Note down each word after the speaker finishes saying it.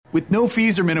With no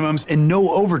fees or minimums and no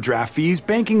overdraft fees,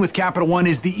 banking with Capital One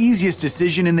is the easiest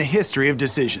decision in the history of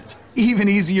decisions. Even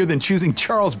easier than choosing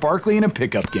Charles Barkley in a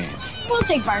pickup game. We'll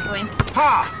take Barkley.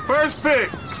 Ha! First pick.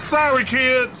 Sorry,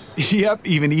 kids. Yep,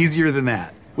 even easier than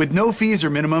that. With no fees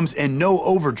or minimums and no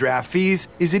overdraft fees,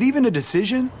 is it even a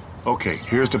decision? Okay,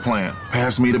 here's the plan.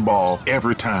 Pass me the ball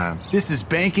every time. This is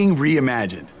banking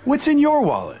reimagined. What's in your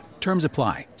wallet? Terms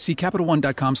apply. See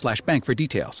CapitalOne.com/bank for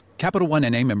details. Capital One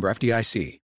NA, member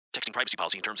FDIC. Texting privacy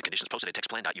policy and terms and conditions posted at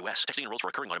textplan.us. Texting enrolls for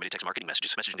recurring automated text marketing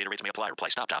messages. Message and data rates may apply. Reply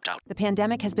stop to opt out. The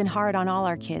pandemic has been hard on all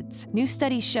our kids. New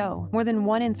studies show more than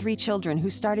 1 in 3 children who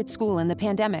started school in the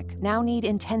pandemic now need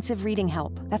intensive reading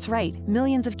help. That's right.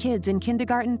 Millions of kids in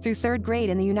kindergarten through 3rd grade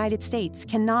in the United States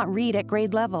cannot read at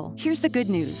grade level. Here's the good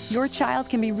news. Your child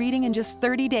can be reading in just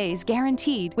 30 days,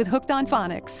 guaranteed, with Hooked on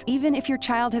Phonics. Even if your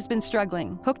child has been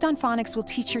struggling, Hooked on Phonics will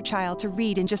teach your child to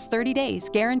read in just 30 days,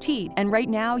 guaranteed. And right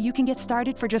now, you can get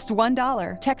started for just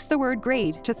 $1. Text the word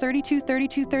GRADE to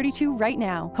 323232 right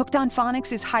now. Hooked on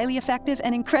Phonics is highly effective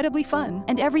and incredibly fun,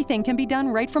 and everything can be done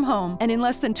right from home and in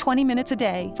less than 20 minutes a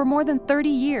day. For more than 30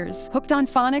 years, Hooked on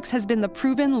Phonics has been the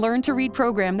proven learn-to-read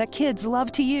program that kids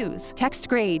love to use. Text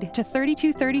GRADE to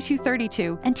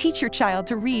 323232 and teach your child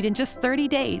to read in just 30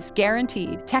 days,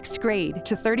 guaranteed. Text GRADE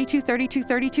to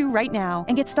 323232 right now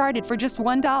and get started for just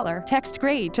 $1. Text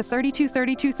GRADE to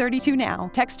 323232 now.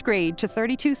 Text GRADE to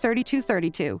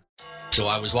 323232. So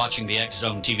I was watching the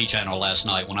X-Zone TV channel last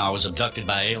night when I was abducted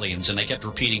by aliens, and they kept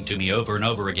repeating to me over and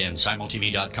over again,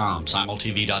 simultv.com,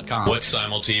 simultv.com. What's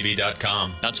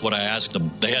simultv.com? That's what I asked them.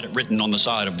 They had it written on the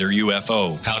side of their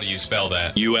UFO. How do you spell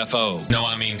that? UFO. No,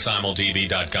 I mean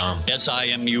simultv.com.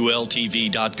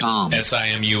 simultv.com.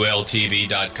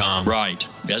 simultv.com. Right.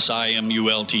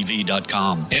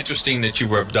 simultv.com. Interesting that you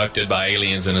were abducted by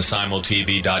aliens in a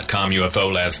simultv.com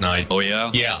UFO last night. Oh,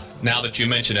 yeah? Yeah. Now that you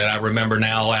mention it, I remember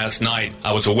now last night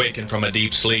I was awakened from a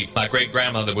deep sleep. My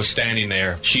great-grandmother was standing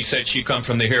there. She said she'd come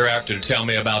from the hereafter to tell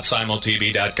me about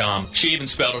simultv.com. She even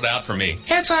spelled it out for me.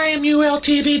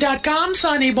 simultv.com,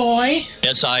 sonny boy.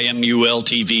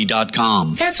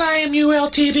 simultv.com.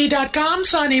 simultv.com,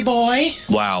 sonny boy.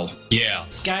 Wow. Yeah.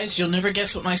 Guys, you'll never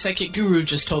guess what my psychic guru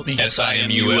just told me.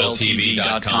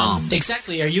 simultv.com.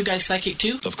 Exactly. Are you guys psychic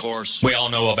too? Of course. We all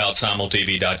know about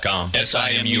simultv.com.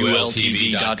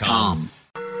 simultv.com.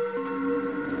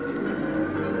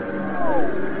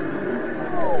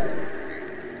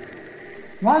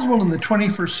 Roswell in the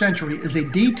 21st century is a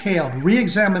detailed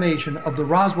re-examination of the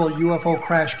Roswell UFO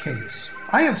crash case.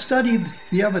 I have studied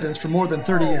the evidence for more than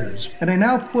 30 years, and I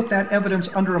now put that evidence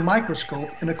under a microscope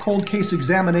in a cold case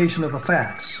examination of the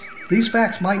facts. These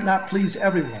facts might not please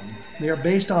everyone. They are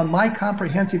based on my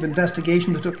comprehensive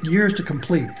investigation that took years to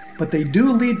complete, but they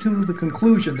do lead to the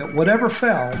conclusion that whatever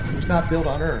fell was not built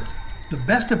on Earth. The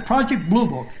best of Project Blue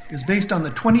Book is based on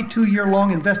the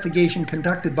 22-year-long investigation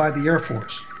conducted by the Air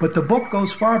Force. But the book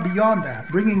goes far beyond that,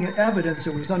 bringing in evidence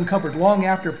that was uncovered long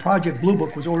after Project Blue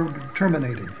Book was ordered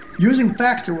terminated. Using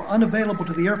facts that were unavailable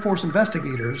to the Air Force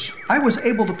investigators, I was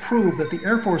able to prove that the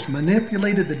Air Force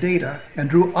manipulated the data and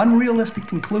drew unrealistic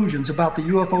conclusions about the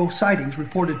UFO sightings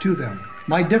reported to them.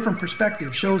 My different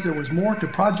perspective shows there was more to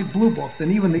Project Blue Book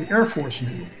than even the Air Force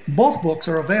knew. Both books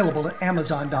are available at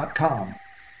Amazon.com.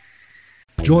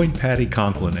 Join Patty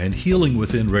Conklin and Healing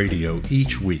Within Radio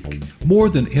each week. More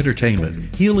than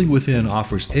entertainment, Healing Within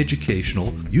offers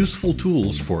educational, useful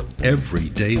tools for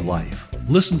everyday life.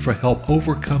 Listen for help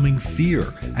overcoming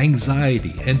fear,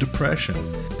 anxiety, and depression.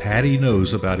 Patty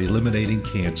knows about eliminating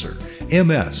cancer,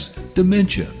 MS,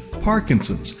 dementia,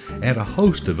 Parkinson's, and a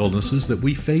host of illnesses that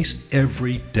we face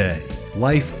every day.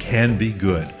 Life can be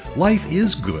good. Life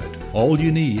is good. All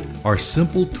you need are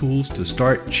simple tools to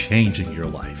start changing your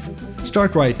life.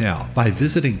 Start right now by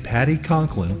visiting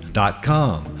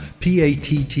pattyconklin.com,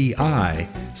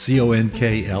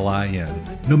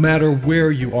 PATTICONKLIN. No matter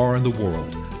where you are in the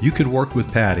world, you can work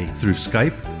with Patty through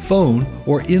Skype, phone,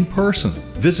 or in person,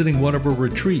 visiting one of her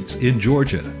retreats in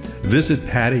Georgia. Visit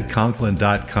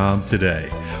pattyconklin.com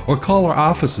today or call our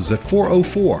offices at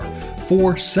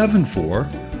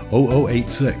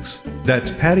 404-474-0086.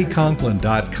 That's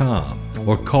pattyconklin.com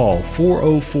or call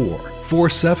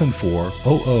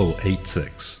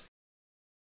 404-474-0086.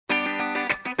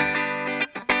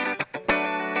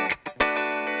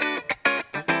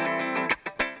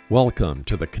 Welcome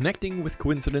to the Connecting with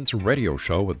Coincidence radio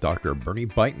show with Dr. Bernie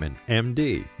Beitman,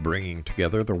 MD, bringing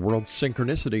together the world's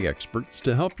synchronicity experts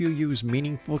to help you use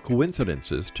meaningful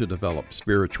coincidences to develop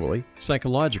spiritually,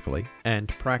 psychologically, and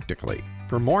practically.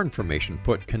 For more information,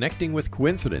 put Connecting with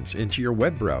Coincidence into your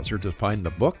web browser to find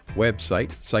the book, website,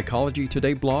 Psychology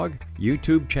Today blog,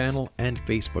 YouTube channel, and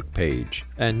Facebook page.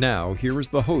 And now, here is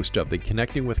the host of the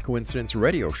Connecting with Coincidence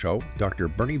radio show, Dr.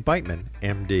 Bernie Beitman,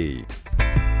 MD.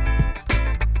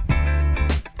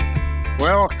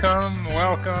 Welcome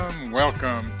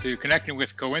to Connecting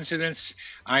with Coincidence.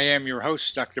 I am your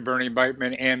host, Dr. Bernie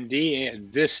Beitman, MD, and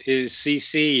this is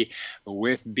CC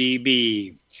with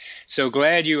BB. So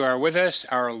glad you are with us,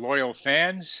 our loyal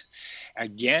fans,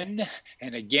 again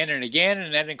and again and again,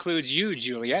 and that includes you,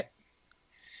 Juliet.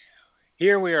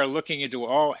 Here we are looking into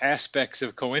all aspects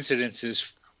of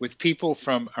coincidences with people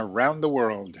from around the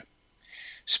world.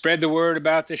 Spread the word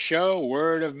about the show.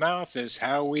 Word of mouth is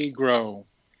how we grow.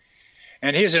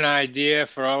 And here's an idea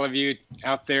for all of you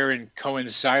out there in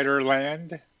coincider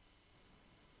land.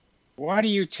 Why do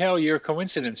you tell your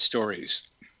coincidence stories?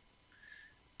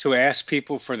 To ask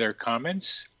people for their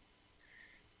comments?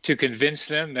 To convince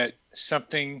them that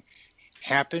something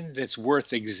happened that's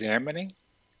worth examining?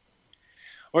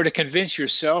 Or to convince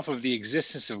yourself of the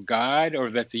existence of God,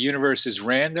 or that the universe is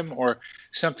random, or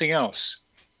something else?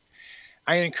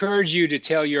 I encourage you to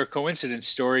tell your coincidence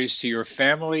stories to your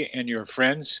family and your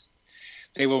friends.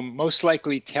 They will most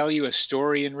likely tell you a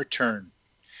story in return.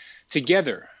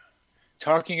 Together,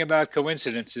 talking about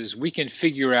coincidences, we can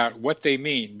figure out what they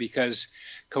mean, because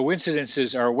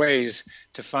coincidences are ways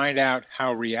to find out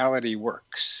how reality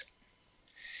works.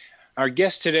 Our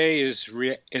guest today is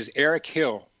Eric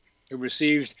Hill, who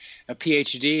received a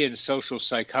Ph.D. in social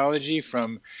psychology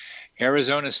from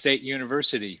Arizona State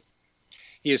University.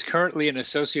 He is currently an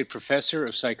associate professor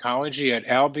of psychology at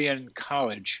Albion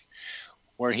College,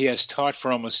 where he has taught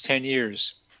for almost 10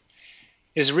 years.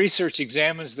 His research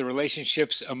examines the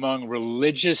relationships among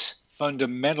religious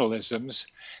fundamentalisms,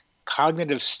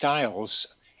 cognitive styles,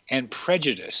 and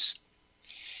prejudice.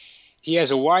 He has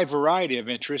a wide variety of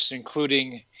interests,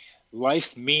 including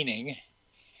life meaning,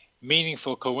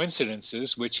 meaningful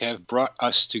coincidences, which have brought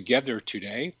us together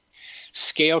today,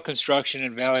 scale construction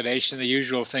and validation, the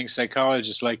usual things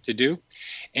psychologists like to do,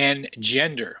 and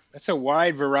gender. That's a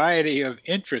wide variety of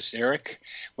interests, Eric.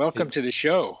 Welcome to the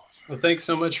show. Well, thanks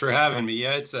so much for having me.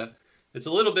 Yeah, it's a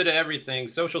little bit of everything.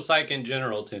 Social psych in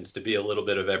general tends to be a little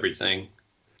bit of everything.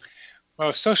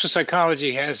 Well, social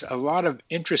psychology has a lot of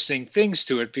interesting things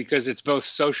to it because it's both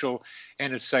social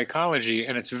and it's psychology,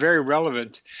 and it's very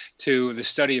relevant to the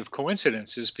study of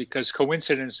coincidences because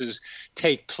coincidences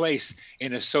take place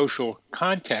in a social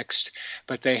context,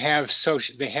 but they have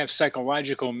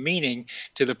psychological meaning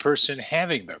to the person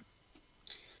having them.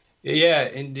 Yeah,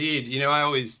 indeed. You know, I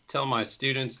always tell my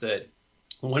students that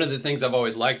one of the things I've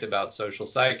always liked about social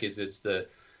psych is it's the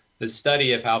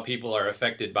study of how people are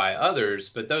affected by others,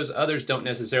 but those others don't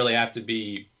necessarily have to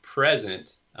be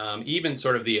present. Even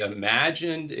sort of the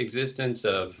imagined existence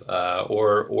of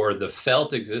or the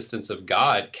felt existence of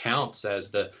God counts as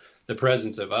the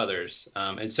presence of others.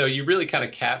 And so you really kind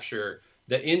of capture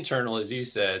the internal, as you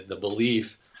said, the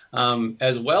belief,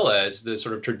 as well as the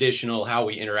sort of traditional how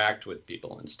we interact with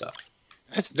people and stuff.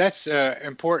 That's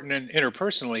important and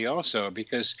interpersonally also,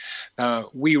 because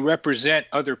we represent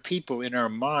other people in our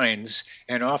minds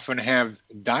and often have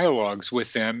dialogues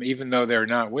with them, even though they're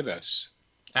not with us.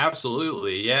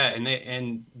 Absolutely, yeah,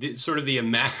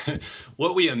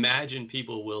 what we imagine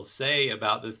people will say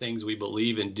about the things we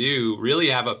believe and do really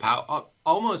have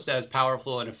almost as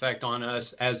powerful an effect on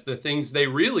us as the things they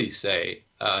really say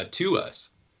to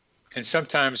us. And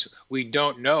sometimes we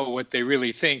don't know what they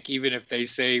really think, even if they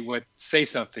say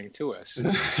something to us.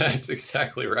 That's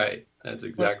exactly right.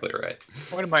 Right.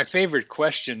 One of my favorite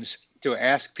questions to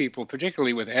ask people,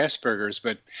 particularly with Asperger's,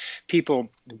 but people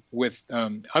with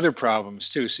other problems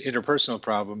too, interpersonal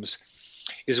problems,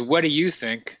 is what do you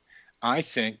think I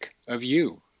think of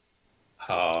you?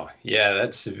 Oh, yeah,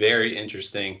 that's very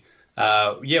interesting.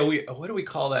 What do we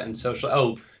call that in social?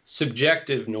 Oh,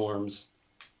 subjective norms.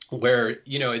 Where,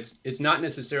 you know, it's not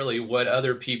necessarily what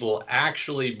other people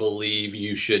actually believe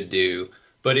you should do,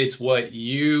 but it's what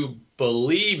you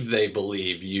believe they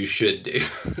believe you should do.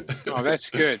 Oh, that's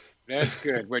good. That's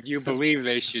good. What you believe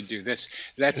they should do. That's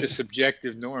a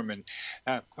subjective norm. And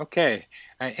okay.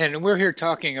 And we're here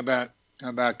talking about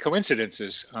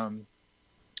coincidences.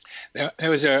 There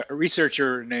was a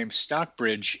researcher named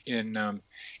Stockbridge in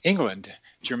England,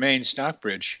 Jermaine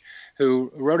Stockbridge,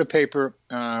 who wrote a paper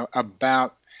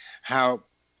about how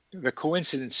the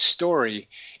coincidence story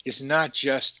is not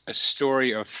just a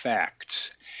story of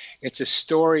facts. It's a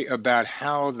story about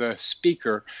how the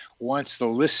speaker wants the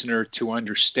listener to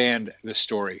understand the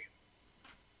story.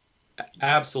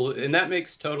 Absolutely. And that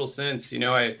makes total sense.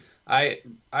 I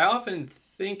often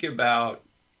think about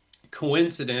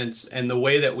coincidence and the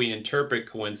way that we interpret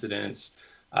coincidence,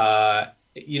 as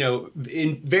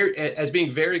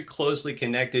being very closely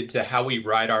connected to how we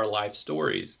write our life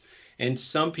stories. And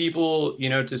some people,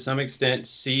 to some extent,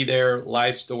 see their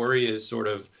life story as sort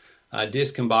of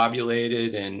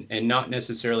discombobulated and not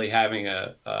necessarily having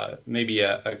maybe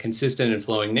a consistent and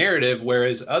flowing narrative,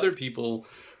 whereas other people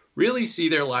really see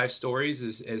their life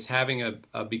stories as having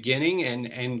a beginning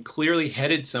and clearly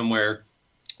headed somewhere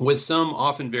with some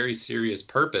often very serious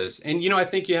purpose. And, I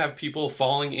think you have people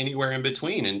falling anywhere in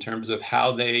between in terms of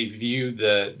how they view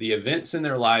the events in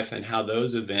their life and how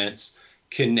those events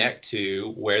connect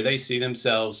to where they see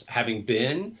themselves having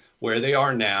been, where they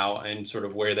are now, and sort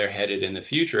of where they're headed in the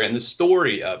future, and the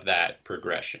story of that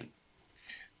progression.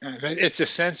 It's a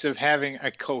sense of having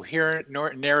a coherent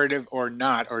narrative or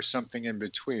not, or something in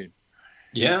between.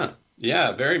 Yeah,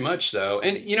 very much so.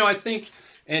 And, I think,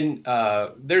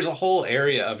 there's a whole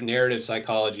area of narrative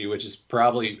psychology, which is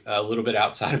probably a little bit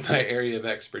outside of my area of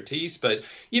expertise. But,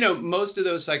 most of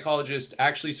those psychologists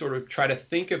actually sort of try to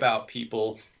think about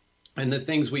people and the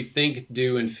things we think,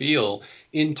 do, and feel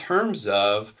in terms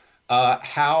of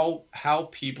how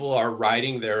people are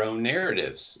writing their own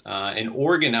narratives and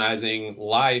organizing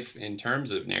life in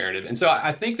terms of narrative. And so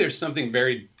I think there's something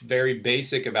very, very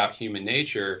basic about human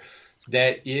nature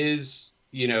that is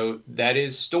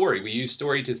story. We use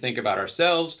story to think about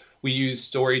ourselves. We use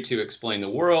story to explain the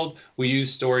world. We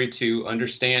use story to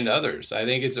understand others. I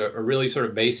think it's a really sort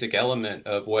of basic element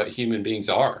of what human beings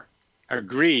are.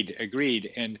 Agreed.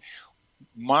 And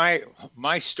my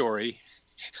story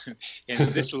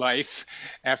in this life,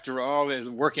 after all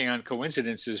working on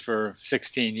coincidences for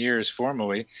 16 years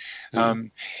formally,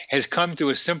 has come to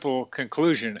a simple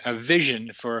conclusion, a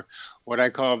vision for what I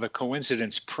call the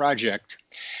coincidence project.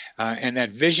 And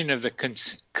that vision of the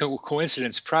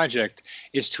coincidence project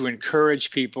is to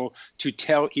encourage people to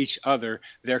tell each other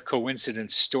their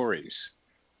coincidence stories.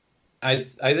 I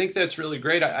think that's really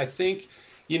great. I think,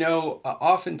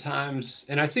 oftentimes,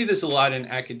 and I see this a lot in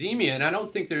academia, and I don't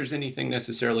think there's anything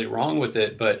necessarily wrong with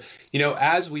it, but,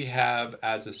 as we have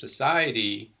as a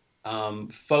society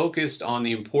focused on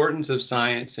the importance of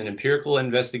science and empirical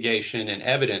investigation and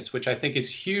evidence, which I think is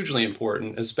hugely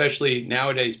important, especially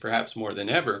nowadays, perhaps more than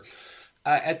ever.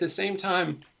 At the same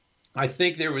time, I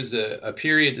think there was a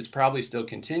period that's probably still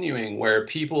continuing where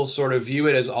people sort of view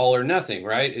it as all or nothing,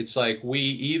 right? It's like we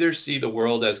either see the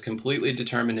world as completely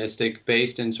deterministic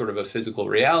based in sort of a physical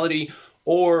reality,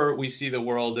 or we see the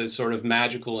world as sort of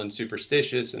magical and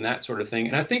superstitious and that sort of thing.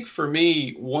 And I think for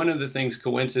me, one of the things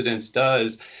coincidence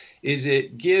does is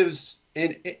it gives,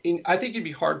 and I think you'd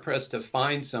be hard pressed to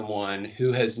find someone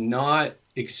who has not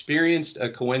experienced a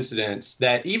coincidence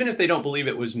that, even if they don't believe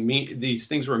it was these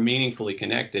things were meaningfully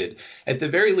connected, at the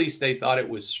very least they thought it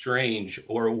was strange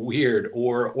or weird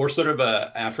or sort of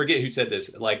I forget who said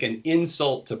this, like an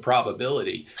insult to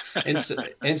probability. And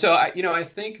so I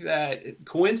think that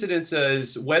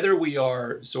coincidences, whether we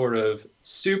are sort of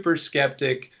super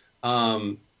skeptic,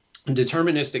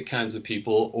 deterministic kinds of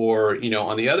people, or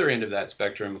on the other end of that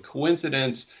spectrum,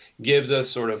 coincidence gives us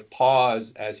sort of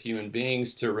pause as human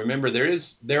beings to remember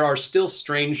there are still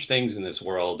strange things in this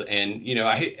world. And,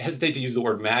 I hesitate to use the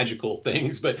word magical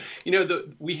things, but,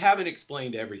 we haven't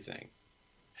explained everything.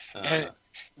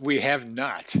 We have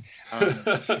not.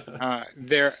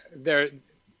 There are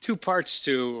two parts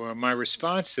to my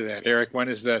response to that, Eric. One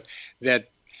is that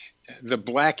the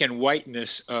black and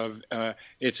whiteness of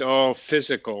it's all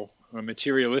physical, a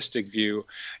materialistic view,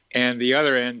 and the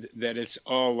other end that it's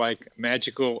all like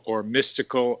magical or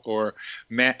mystical or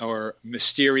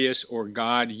mysterious or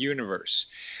God universe.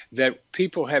 That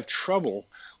people have trouble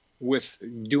with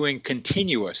doing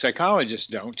continua. Psychologists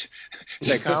don't.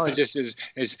 Psychologists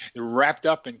is wrapped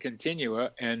up in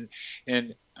continua, and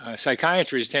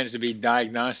psychiatry tends to be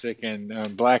diagnostic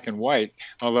and black and white,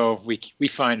 although we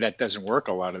find that doesn't work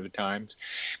a lot of the times.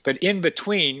 But in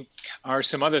between are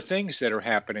some other things that are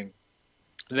happening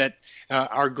that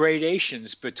are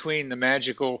gradations between the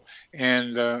magical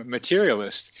and the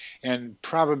materialist. And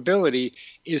probability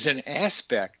is an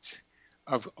aspect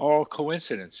of all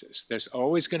coincidences. There's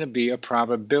always going to be a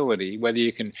probability, whether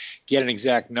you can get an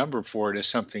exact number for it is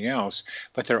something else,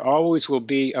 but there always will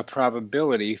be a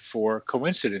probability for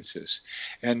coincidences.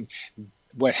 And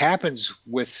what happens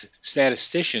with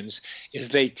statisticians is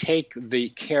they take the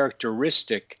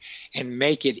characteristic and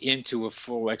make it into a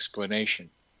full explanation.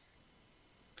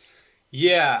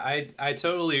 Yeah, I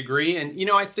totally agree. And,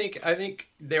 I think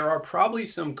there are probably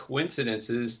some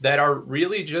coincidences that are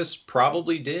really just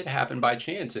probably did happen by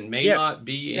chance and may not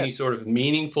be any sort of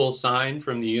meaningful sign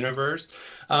from the universe.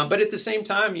 But at the same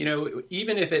time,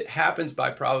 even if it happens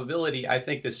by probability, I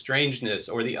think the strangeness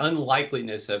or the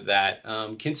unlikeliness of that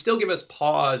can still give us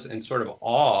pause and sort of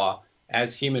awe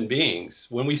as human beings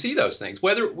when we see those things,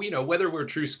 whether we're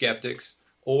true skeptics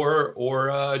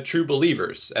or true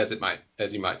believers, as you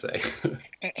might say.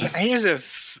 Here's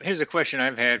a question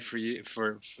I've had for you.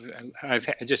 I've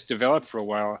just developed for a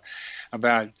while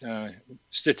about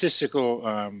statistical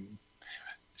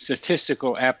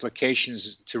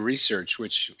applications to research,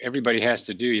 which everybody has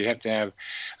to do. You have to have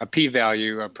a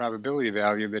p-value, a probability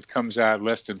value that comes out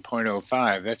less than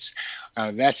 0.05.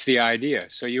 That's the idea.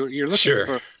 So you're looking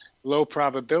for low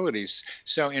probabilities.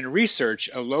 So in research,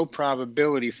 a low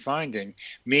probability finding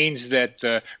means that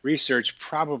the research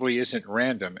probably isn't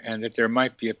random and that there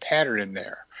might be a pattern in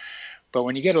there. But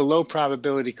when you get a low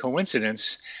probability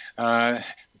coincidence, the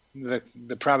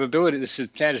probability, the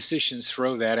statisticians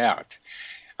throw that out.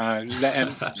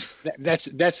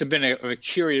 That's been a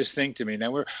curious thing to me.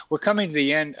 Now we're coming to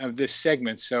the end of this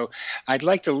segment, so I'd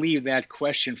like to leave that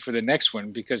question for the next one,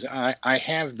 because I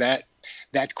have that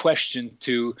question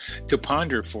to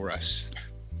ponder for us.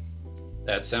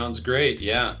 That sounds great.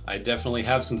 Yeah, I definitely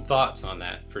have some thoughts on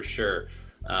that for sure.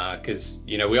 Because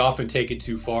we often take it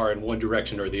too far in one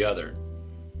direction or the other.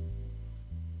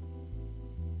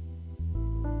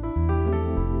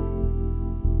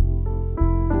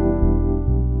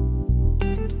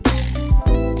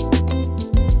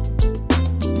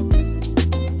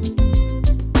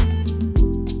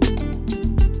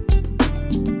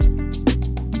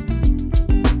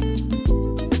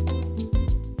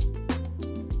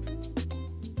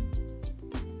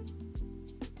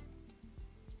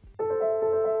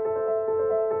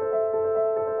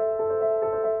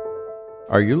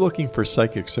 Are you looking for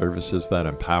psychic services that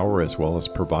empower as well as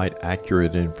provide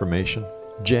accurate information?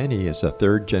 Jenny is a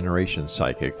third-generation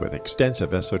psychic with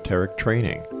extensive esoteric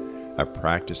training. A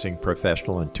practicing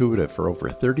professional intuitive for over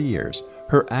 30 years,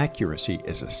 her accuracy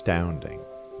is astounding.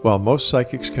 While most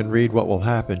psychics can read what will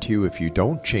happen to you if you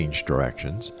don't change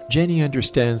directions, Jenny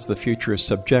understands the future is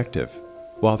subjective.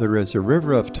 While there is a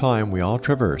river of time we all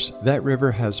traverse, that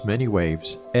river has many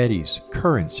waves, eddies,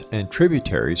 currents, and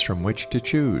tributaries from which to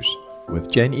choose.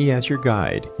 With Jenny as your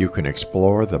guide, you can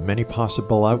explore the many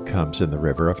possible outcomes in the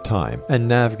river of time and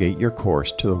navigate your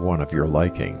course to the one of your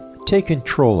liking. Take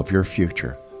control of your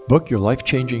future. Book your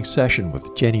life-changing session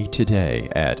with Jenny today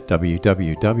at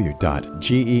www.gen-e.net.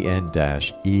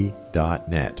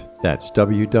 That's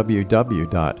www.gen-e.net.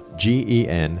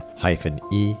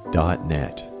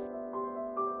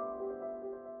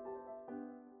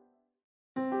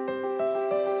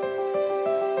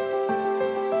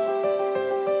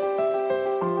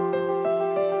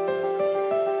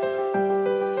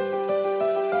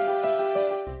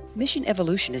 Mission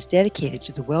Evolution is dedicated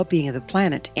to the well-being of the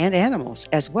planet and animals,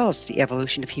 as well as the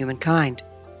evolution of humankind.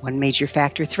 One major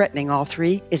factor threatening all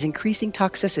three is increasing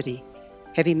toxicity.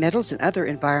 Heavy metals and other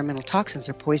environmental toxins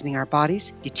are poisoning our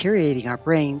bodies, deteriorating our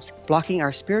brains, blocking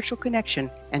our spiritual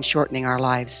connection, and shortening our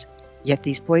lives. Yet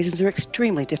these poisons are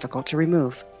extremely difficult to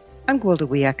remove. I'm Gwilda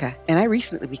Wiyaka, and I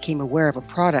recently became aware of a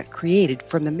product created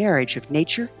from the marriage of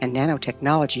nature and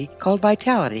nanotechnology called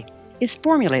Vitality. It's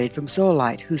formulated from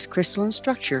zoolite, whose crystalline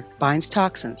structure binds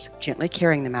toxins, gently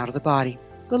carrying them out of the body.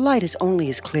 The light is only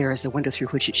as clear as the window through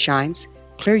which it shines.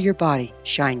 Clear your body,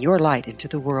 shine your light into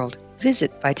the world.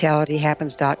 Visit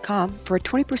vitalityhappens.com for a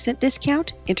 20%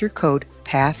 discount. Enter code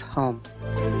PATHHOME.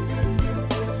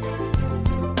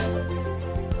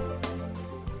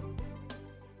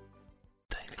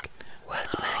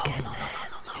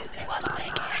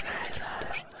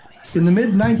 In the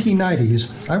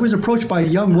mid-1990s, I was approached by a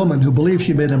young woman who believed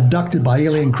she'd been abducted by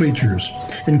alien creatures.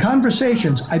 In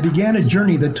conversations, I began a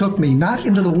journey that took me not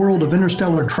into the world of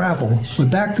interstellar travel,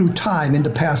 but back through time into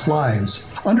past lives.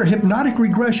 Under hypnotic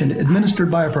regression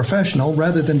administered by a professional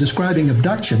rather than describing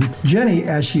abduction, Jenny,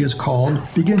 as she is called,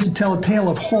 begins to tell a tale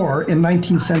of horror in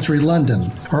 19th century London.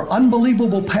 Her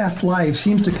unbelievable past life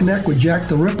seems to connect with Jack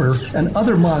the Ripper and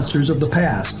other monsters of the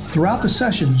past. Throughout the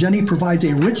session, Jenny provides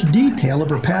a rich detail of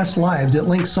her past lives that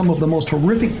links some of the most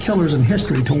horrific killers in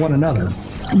history to one another.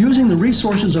 Using the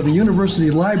resources of a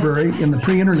university library in the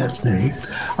pre-internet's day,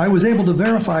 I was able to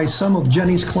verify some of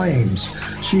Jenny's claims.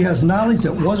 She has knowledge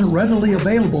that wasn't readily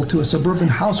available to a suburban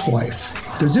housewife.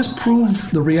 Does this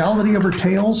prove the reality of her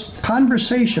tales?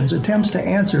 Conversations attempts to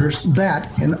answer that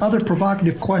and other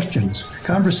provocative questions.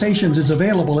 Conversations is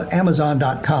available at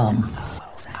Amazon.com.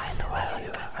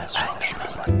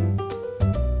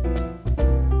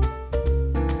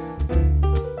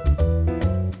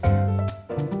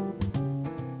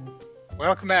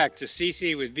 Welcome back to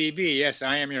CC with BB. Yes,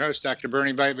 I am your host, Dr.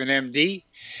 Bernie Beitman, MD,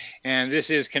 and this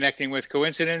is Connecting with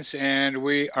Coincidence, and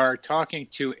we are talking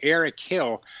to Eric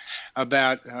Hill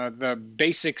about the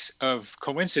basics of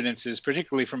coincidences,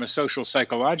 particularly from a social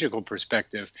psychological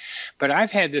perspective. But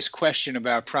I've had this question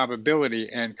about probability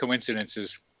and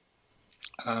coincidences,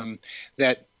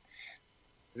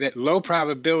 that low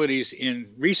probabilities in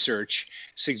research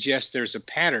suggest there's a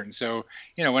pattern. So,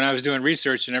 when I was doing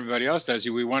research, and everybody else does,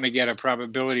 we want to get a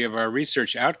probability of our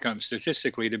research outcomes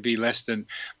statistically to be less than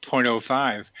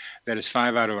 0.05. That is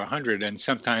 5 out of 100. And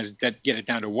sometimes that get it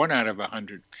down to 1 out of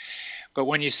 100. But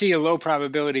when you see a low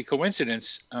probability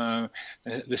coincidence,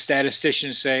 the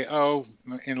statisticians say,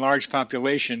 in large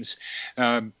populations,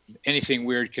 anything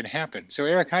weird can happen. So,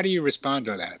 Eric, how do you respond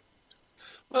to that?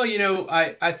 Well,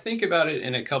 I think about it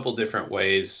in a couple different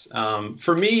ways.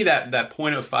 For me, that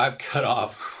 0.05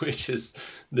 cutoff, which is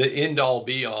the end-all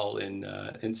be-all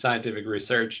in scientific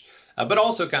research, but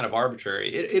also kind of arbitrary.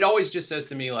 It always just says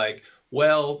to me like,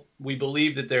 well, we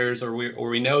believe that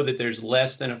we know that there's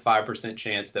less than a 5%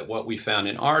 chance that what we found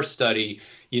in our study,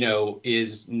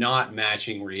 is not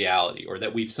matching reality, or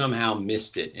that we've somehow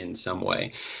missed it in some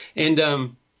way.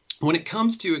 And when it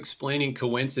comes to explaining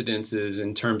coincidences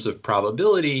in terms of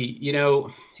probability,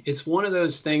 it's one of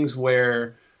those things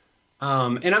where,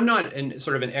 and I'm not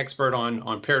sort of an expert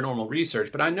on paranormal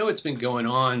research, but I know it's been going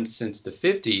on since the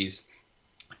 50s.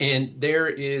 And there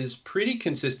is pretty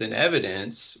consistent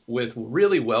evidence with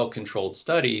really well-controlled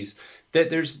studies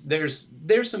that there's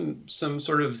some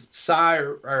sort of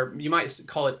or you might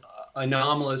call it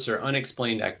anomalous or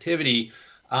unexplained activity.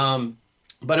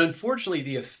 But unfortunately,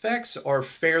 the effects are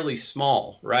fairly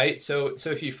small, right? So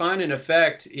if you find an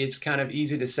effect, it's kind of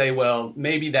easy to say, well,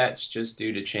 maybe that's just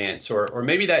due to chance, or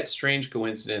maybe that strange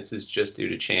coincidence is just due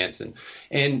to chance.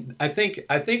 And I think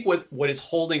what is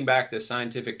holding back the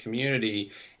scientific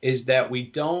community is that we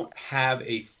don't have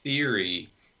a theory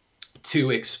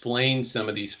to explain some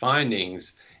of these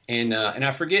findings. And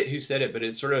I forget who said it, but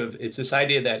it's this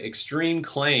idea that extreme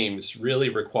claims really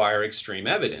require extreme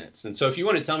evidence. And so if you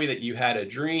want to tell me that you had a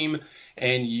dream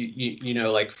and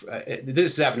this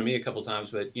has happened to me a couple of times,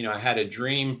 but I had a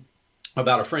dream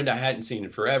about a friend I hadn't seen in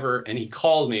forever, and he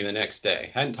called me the next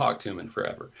day. Hadn't talked to him in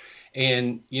forever.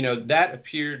 And, that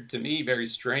appeared to me very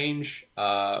strange,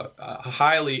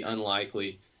 highly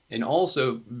unlikely, and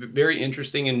also very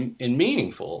interesting and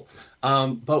meaningful.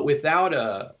 But without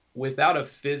a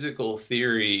physical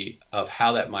theory of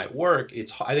how that might work,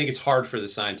 I think it's hard for the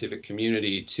scientific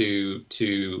community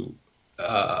to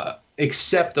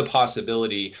accept the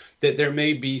possibility that there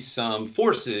may be some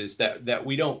forces that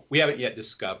we haven't yet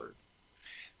discovered.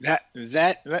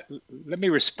 Let me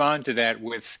respond to that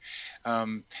with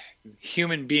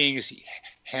human beings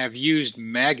have used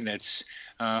magnets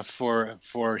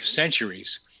for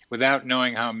centuries without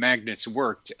knowing how magnets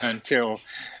worked until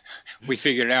we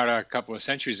figured out a couple of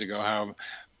centuries ago how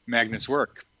magnets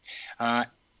work.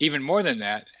 Even more than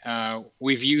that,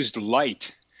 we've used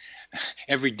light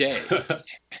every day,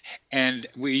 and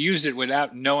we used it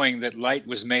without knowing that light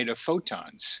was made of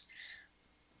photons.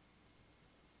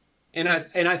 And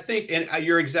I think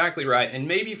you're exactly right. And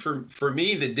maybe for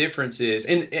me the difference is,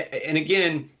 and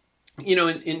again,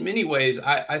 in many ways,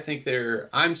 I think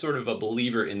I'm sort of a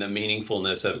believer in the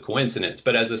meaningfulness of coincidence.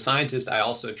 But as a scientist, I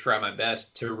also try my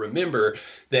best to remember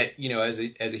that, as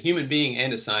a human being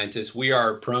and a scientist, we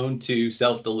are prone to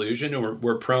self-delusion, or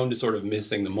we're prone to sort of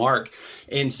missing the mark.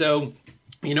 And so,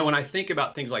 when I think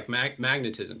about things like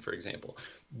magnetism, for example,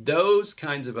 those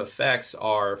kinds of effects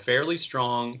are fairly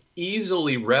strong,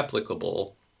 easily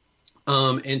replicable.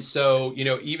 And so,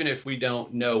 even if we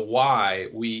don't know why,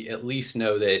 we at least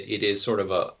know that it is sort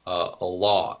of a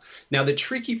law. Now, the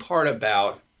tricky part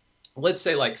about, let's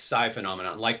say, like psi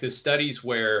phenomenon, like the studies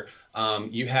where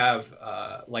you have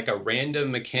like a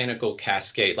random mechanical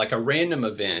cascade, like a random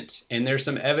event, and there's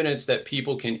some evidence that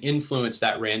people can influence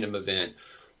that random event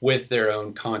with their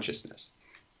own consciousness.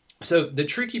 So the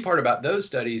tricky part about those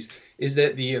studies is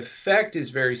that the effect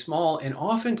is very small, and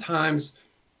oftentimes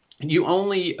you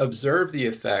only observe the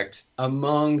effect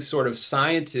among sort of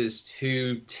scientists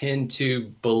who tend to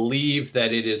believe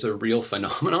that it is a real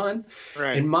phenomenon.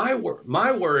 Right. And my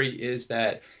worry is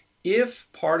that if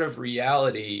part of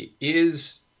reality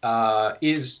is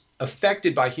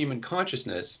affected by human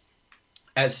consciousness,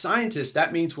 as scientists,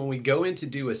 that means when we go in to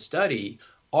do a study,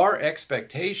 our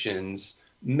expectations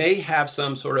may have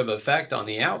some sort of effect on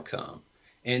the outcome.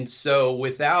 And so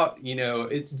without,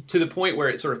 it's to the point where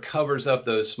it sort of covers up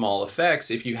those small effects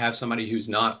if you have somebody who's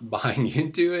not buying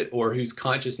into it or whose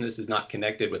consciousness is not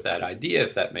connected with that idea,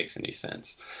 if that makes any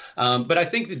sense. But I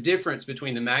think the difference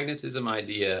between the magnetism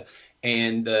idea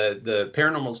And the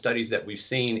paranormal studies that we've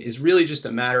seen is really just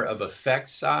a matter of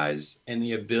effect size and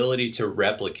the ability to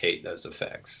replicate those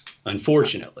effects,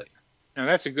 unfortunately. Now,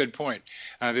 that's a good point.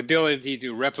 The ability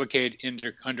to replicate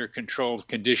under controlled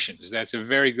conditions. That's a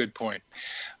very good point.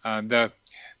 That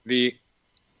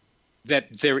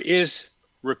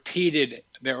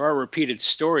there are repeated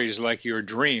stories like your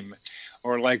dream,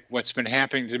 or like what's been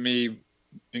happening to me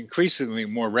increasingly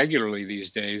more regularly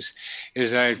these days,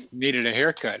 is I needed a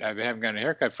haircut. I haven't gotten a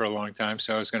haircut for a long time,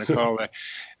 so I was going to call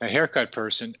a haircut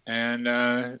person,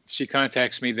 and she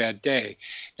contacts me that day.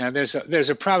 Now, there's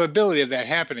a probability of that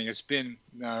happening. It's been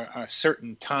a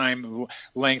certain time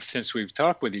length since we've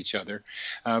talked with each other,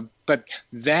 but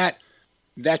that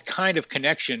kind of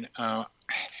connection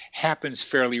happens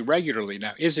fairly regularly.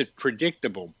 Now, is it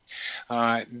predictable?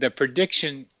 The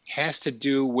prediction has to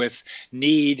do with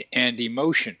need and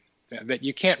emotion, that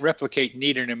you can't replicate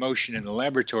need and emotion in the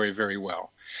laboratory very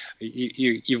well.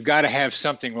 You've got to have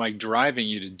something like driving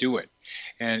you to do it.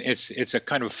 And it's a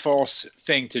kind of false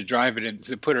thing to drive it in,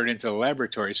 to put it into the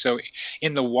laboratory. So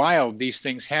in the wild, these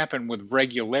things happen with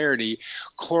regularity,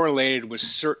 correlated with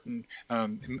certain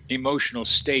emotional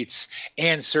states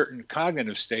and certain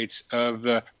cognitive states of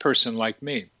a person like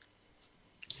me.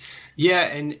 Yeah,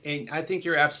 and I think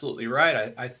you're absolutely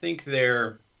right. I think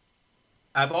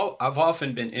I've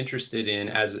often been interested in,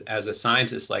 as a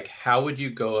scientist, like, how would you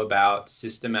go about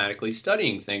systematically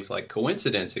studying things like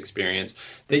coincidence experience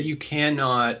that you can't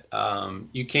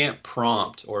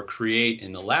prompt or create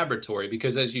in the laboratory,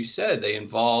 because, as you said, they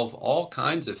involve all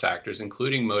kinds of factors,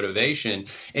 including motivation.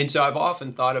 And so I've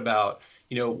often thought about,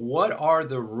 what are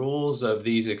the rules of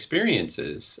these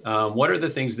experiences? What are the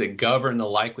things that govern the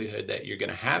likelihood that you're going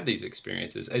to have these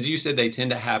experiences? As you said, they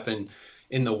tend to happen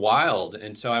in the wild.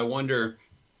 And so I wonder,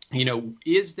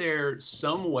 is there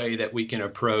some way that we can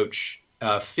approach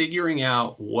figuring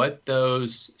out what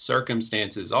those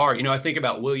circumstances are? I think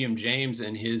about William James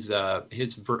and his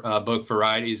book,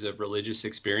 Varieties of Religious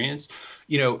Experience.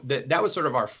 That was sort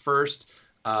of our first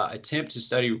attempt to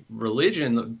study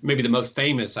religion, maybe the most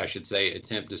famous, I should say,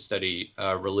 attempt to study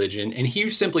religion. And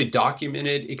he simply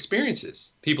documented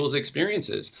people's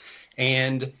experiences,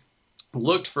 and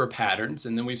looked for patterns.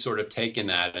 And then we've sort of taken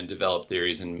that and developed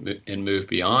theories and moved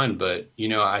beyond. But,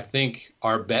 I think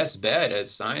our best bet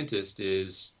as scientists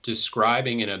is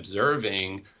describing and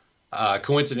observing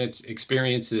coincidence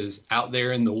experiences out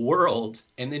there in the world,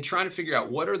 and then trying to figure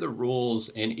out what are the rules,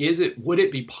 and would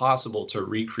it be possible to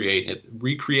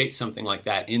recreate something like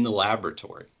that in the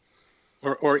laboratory,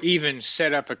 or even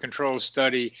set up a controlled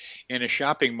study in a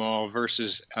shopping mall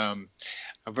versus a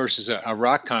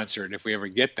rock concert, if we ever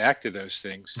get back to those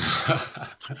things.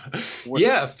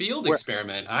 Yeah, a field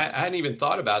experiment. I hadn't even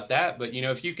thought about that, but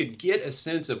if you could get a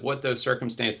sense of what those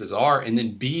circumstances are and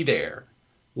then be there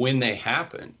when they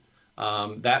happen,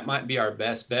 that might be our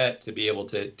best bet to be able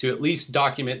to at least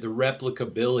document the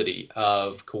replicability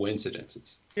of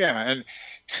coincidences. Yeah, and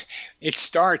it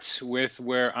starts with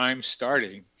where I'm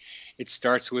starting. It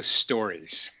starts with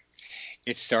stories.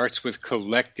 It starts with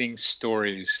collecting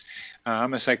stories.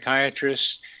 I'm a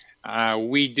psychiatrist.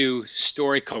 We do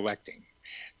story collecting.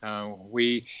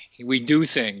 We do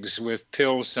things with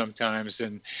pills sometimes,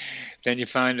 and then you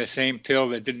find the same pill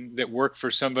that worked for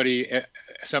somebody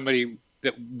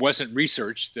that wasn't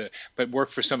researched, but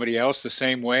worked for somebody else the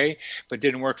same way, but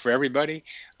didn't work for everybody,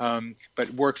 but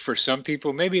worked for some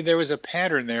people. Maybe there was a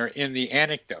pattern there in the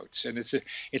anecdotes, and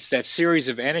it's that series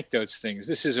of anecdotes things.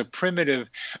 This is a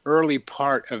primitive, early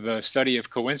part of a study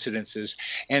of coincidences,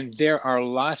 and there are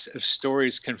lots of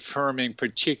stories confirming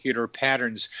particular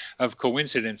patterns of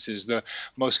coincidences. The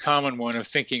most common one of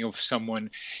thinking of someone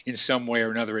in some way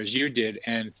or another, as you did,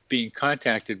 and being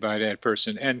contacted by that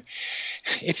person. And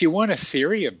if you want a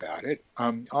theory about it,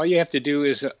 all you have to do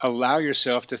is allow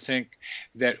yourself to think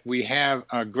that we have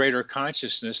a greater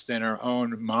consciousness than our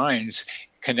own minds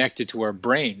connected to our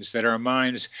brains, that our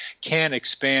minds can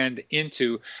expand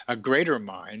into a greater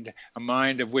mind, a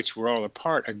mind of which we're all a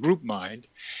part, a group mind.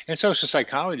 And social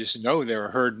psychologists know there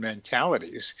are herd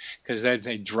mentalities because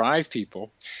they drive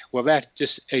people. Well, they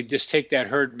just take that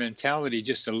herd mentality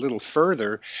just a little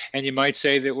further, and you might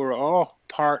say that we're all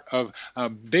part of a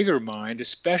bigger mind,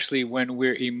 especially when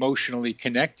we're emotionally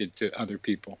connected to other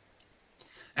people.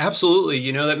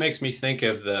 Absolutely. That makes me think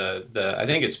of I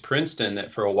think it's Princeton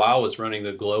that for a while was running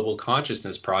the Global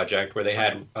Consciousness Project, where they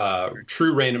had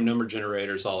true random number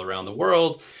generators all around the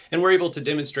world, and were able to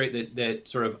demonstrate that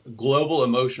sort of global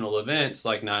emotional events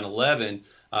like 9/11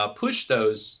 pushed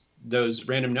those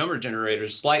random number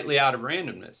generators slightly out of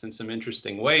randomness in some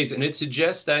interesting ways. And it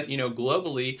suggests that,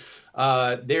 globally,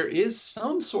 there is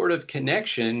some sort of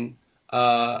connection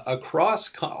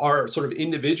across our sort of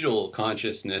individual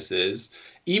consciousnesses,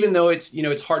 even though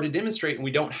it's hard to demonstrate, and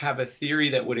we don't have a theory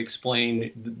that would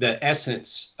explain the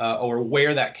essence or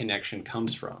where that connection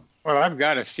comes from. Well, I've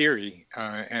got a theory,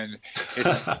 and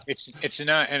it's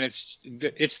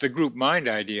the group mind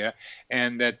idea,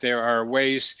 and that there are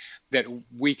ways that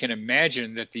we can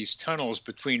imagine that these tunnels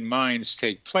between minds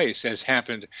take place, as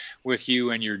happened with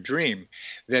you and your dream.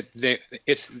 That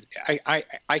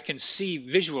I can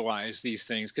visualize these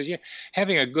things, because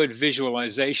having a good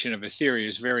visualization of a theory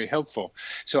is very helpful.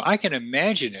 So I can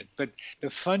imagine it, but the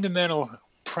fundamental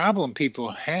problem people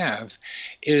have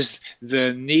is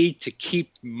the need to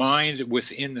keep mind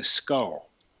within the skull.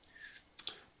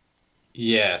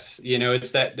 Yes,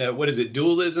 it's that what is it,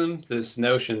 dualism? This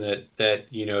notion that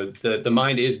the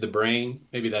mind is the brain.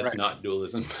 Maybe that's right. Not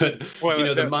dualism, but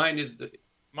the mind is the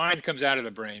mind comes out of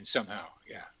the brain somehow.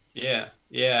 Yeah.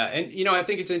 And I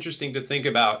think it's interesting to think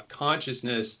about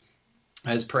consciousness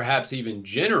as perhaps even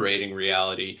generating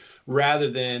reality, rather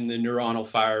than the neuronal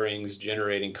firings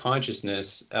generating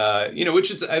consciousness,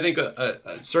 which is, I think,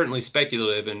 certainly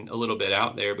speculative and a little bit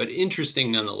out there, but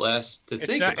interesting nonetheless to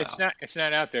think about. It's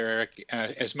not out there, Eric,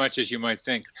 as much as you might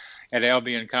think. At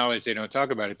Albion College, they don't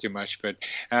talk about it too much, but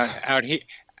out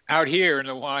here in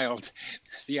the wild,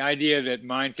 the idea that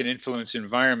mind can influence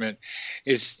environment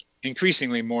is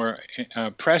increasingly more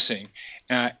pressing,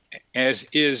 as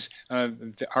is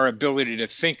our ability to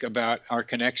think about our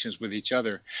connections with each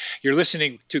other. You're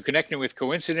listening to Connecting with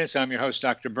Coincidence. I'm your host,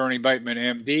 Dr. Bernie Beitman,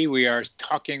 MD. We are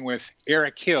talking with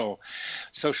Eric Hill,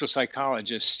 social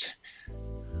psychologist.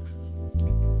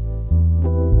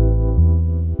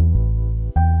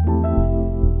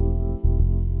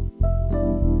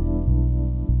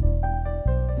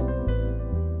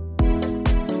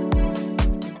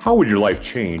 How would your life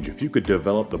change if you could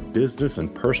develop the business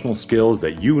and personal skills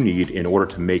that you need in order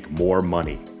to make more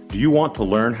money? Do you want to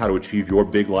learn how to achieve your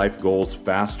big life goals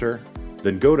faster?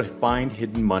 Then go to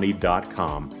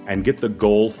findhiddenmoney.com and get the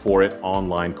Goal for It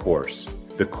online course.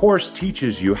 The course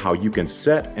teaches you how you can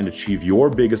set and achieve your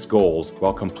biggest goals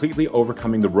while completely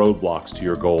overcoming the roadblocks to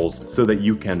your goals so that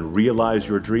you can realize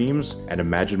your dreams and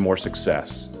imagine more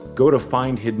success. Go to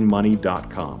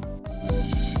findhiddenmoney.com.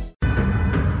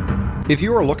 If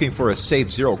you are looking for a safe,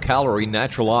 zero-calorie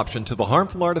natural option to the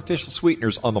harmful artificial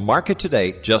sweeteners on the market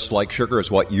today, Just Like Sugar is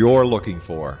what you're looking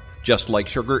for. Just Like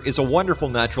Sugar is a wonderful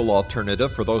natural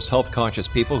alternative for those health-conscious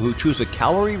people who choose a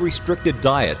calorie-restricted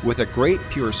diet with a great,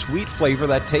 pure, sweet flavor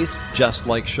that tastes just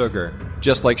like sugar.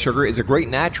 Just Like Sugar is a great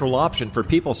natural option for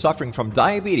people suffering from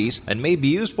diabetes and may be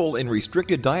useful in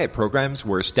restricted diet programs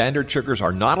where standard sugars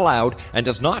are not allowed and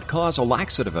does not cause a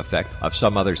laxative effect of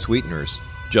some other sweeteners.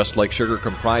 Just Like Sugar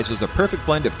comprises a perfect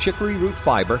blend of chicory root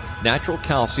fiber, natural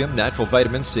calcium, natural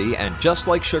vitamin C, and Just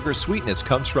Like Sugar's sweetness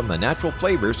comes from the natural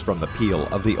flavors from the peel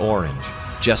of the orange.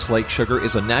 Just Like Sugar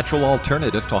is a natural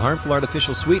alternative to harmful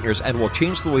artificial sweeteners and will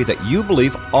change the way that you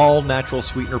believe all natural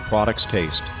sweetener products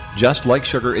taste. Just Like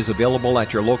Sugar is available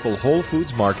at your local Whole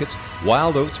Foods markets,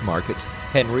 Wild Oats markets,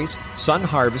 Henry's, Sun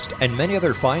Harvest, and many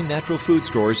other fine natural food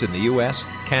stores in the U.S.,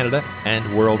 Canada,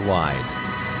 and worldwide.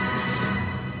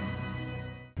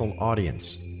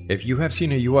 Audience, if you have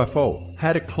seen a UFO,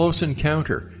 had a close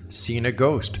encounter, seen a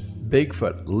ghost,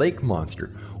 Bigfoot, lake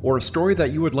monster, or a story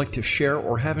that you would like to share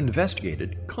or have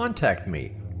investigated, contact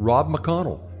me, Rob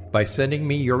McConnell, by sending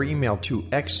me your email to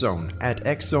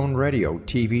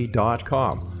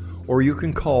xzone@xzoneradiotv.com, or you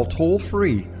can call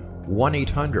toll-free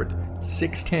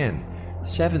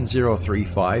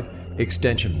 1-800-610-7035,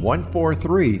 extension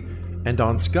 143, and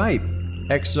on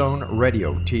Skype, X-Zone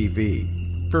Radio TV.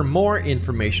 For more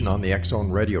information on the X-Zone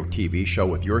Radio TV show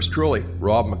with yours truly,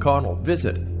 Rob McConnell,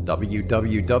 visit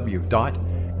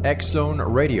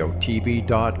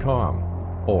www.xzoneradiotv.com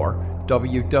or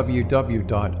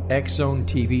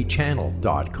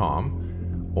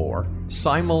www.xzonetvchannel.com or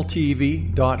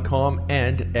simultv.com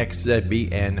and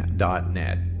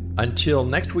xzbn.net. Until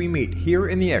next we meet here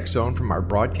in the X-Zone from our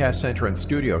broadcast center and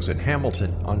studios in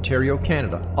Hamilton, Ontario,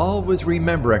 Canada, always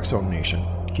remember, X-Zone Nation,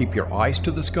 keep your eyes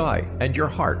to the sky and your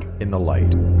heart in the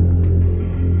light.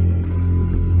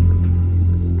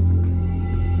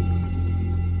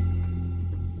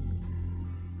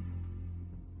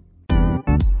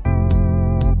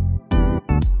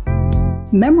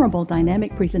 Memorable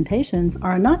dynamic presentations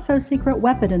are a not-so-secret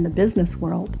weapon in the business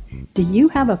world. Do you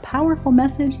have a powerful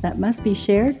message that must be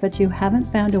shared, but you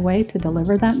haven't found a way to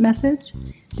deliver that message?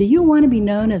 Do you want to be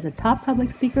known as a top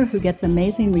public speaker who gets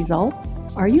amazing results?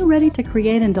 Are you ready to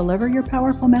create and deliver your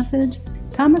powerful message?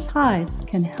 Thomas Hides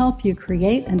can help you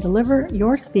create and deliver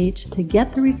your speech to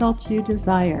get the results you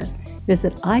desire.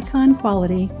 Visit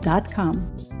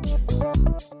iconquality.com.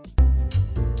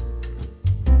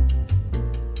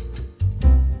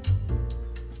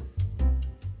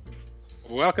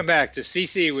 Welcome back to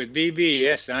CC with BB.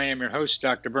 Yes, I am your host,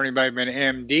 Dr. Bernie Beitman,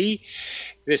 MD.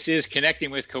 This is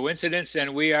Connecting with Coincidence,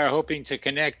 and we are hoping to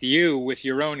connect you with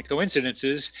your own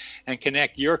coincidences and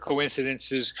connect your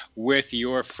coincidences with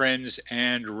your friends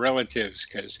and relatives,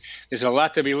 because there's a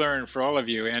lot to be learned for all of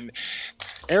you. And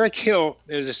Eric Hill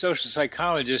is a social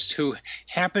psychologist who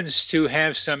happens to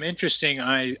have some interesting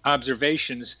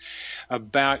observations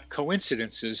about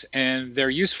coincidences and their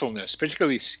usefulness,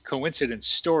 particularly coincidence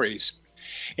stories.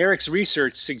 Eric's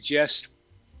research suggests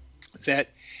that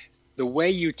the way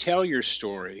you tell your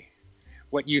story,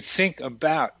 what you think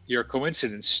about your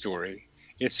coincidence story,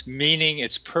 its meaning,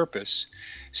 its purpose,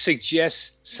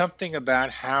 suggests something about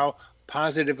how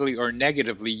positively or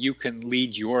negatively you can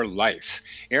lead your life.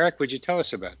 Eric, would you tell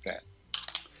us about that?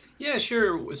 Yeah,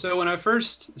 sure. So when I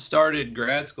first started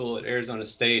grad school at Arizona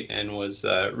State and was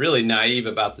really naive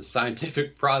about the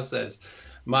scientific process,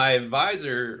 my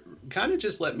advisor kind of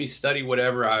just let me study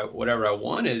whatever I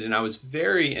wanted, and I was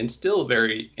very interested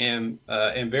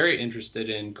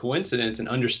in coincidence and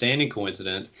understanding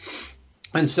coincidence.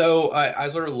 And so I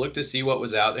sort of looked to see what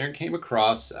was out there and came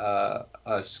across a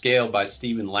scale by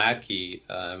Stephen Ladke,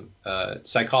 a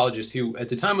psychologist who at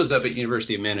the time was up at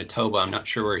University of Manitoba. I'm not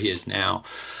sure where he is now,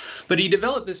 but he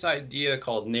developed this idea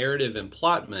called narrative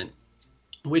emplotment,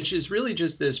 which is really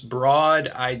just this broad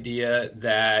idea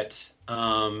that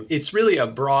it's really a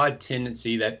broad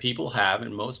tendency that people have,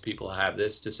 and most people have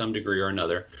this to some degree or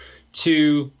another,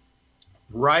 to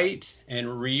write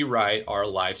and rewrite our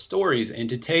life stories and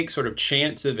to take sort of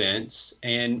chance events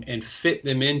and fit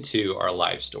them into our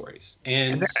life stories.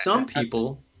 And some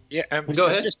people... Go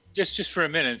ahead. Just for a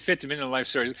minute, fit them into life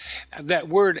stories. That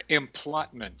word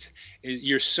emplotment,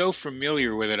 you're so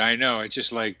familiar with it. I know it's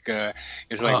just like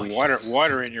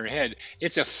water in your head.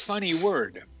 It's a funny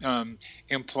word,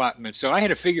 emplotment. So I had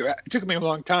to figure out. It took me a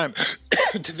long time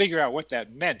to figure out what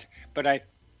that meant. But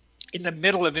in the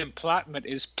middle of emplotment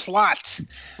is plot,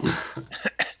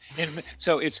 and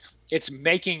so it's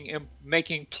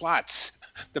making plots.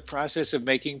 The process of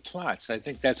making plots. I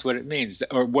think that's what it means.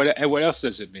 Or what else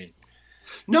does it mean?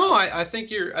 No, I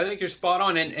think you're spot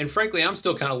on. And frankly, I'm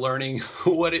still kind of learning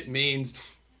what it means.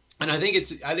 And I think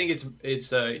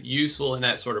it's useful in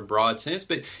that sort of broad sense.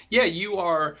 But yeah, you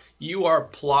are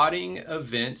plotting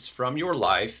events from your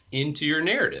life into your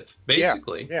narrative,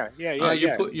 basically.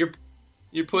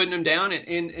 You're putting them down,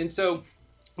 and so.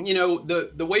 You know,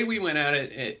 the way we went at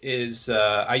it is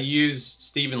I used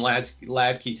Stephen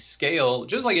Ladke's scale.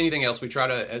 Just like anything else, we try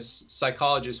to, as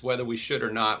psychologists, whether we should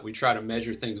or not, we try to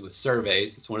measure things with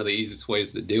surveys. It's one of the easiest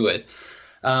ways to do it.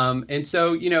 And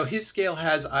so, you know, his scale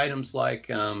has items like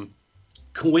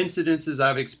coincidences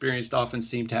I've experienced often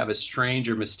seem to have a strange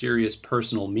or mysterious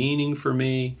personal meaning for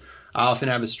me. I often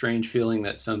have a strange feeling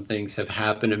that some things have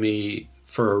happened to me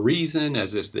for a reason,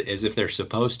 as if they're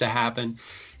supposed to happen.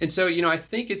 And so, you know, I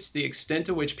think it's the extent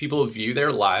to which people view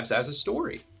their lives as a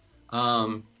story.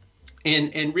 And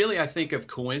really, I think of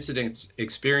coincidence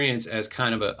experience as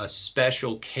kind of a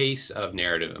special case of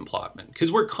narrative emplotment,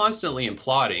 because we're constantly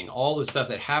emplotting all the stuff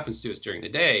that happens to us during the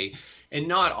day. And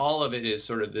not all of it is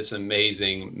sort of this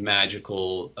amazing,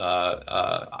 magical,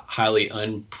 highly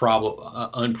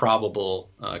improbable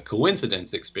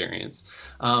coincidence experience.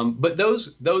 But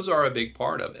those are a big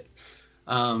part of it.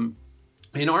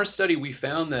 In our study, we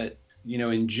found that, you know,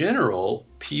 in general,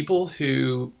 people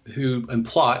who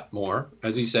emplot more,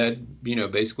 as you said, you know,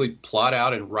 basically plot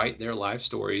out and write their life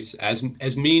stories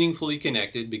as meaningfully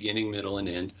connected, beginning, middle, and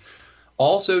end,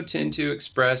 also tend to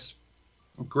express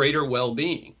greater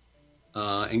well-being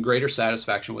and greater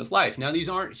satisfaction with life. Now, these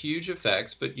aren't huge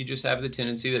effects, but you just have the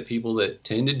tendency that people that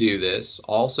tend to do this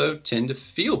also tend to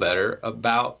feel better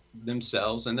about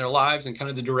themselves and their lives and kind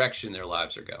of the direction their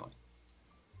lives are going.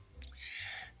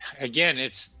 Again,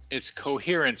 it's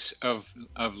coherence of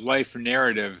life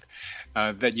narrative,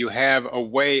 that you have a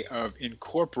way of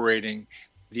incorporating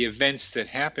the events that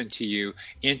happen to you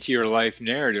into your life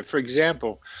narrative. For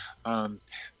example,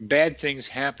 bad things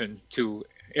happen to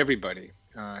everybody.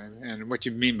 And what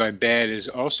you mean by bad is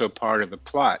also part of the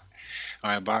plot,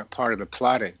 part of the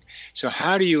plotting. So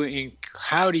how do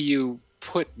you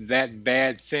put that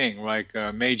bad thing, like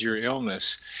a major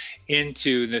illness,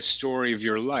 into the story of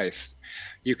your life?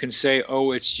 You can say,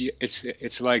 oh,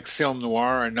 it's like film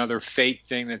noir, another fate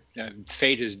thing, that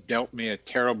fate has dealt me a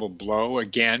terrible blow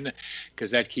again,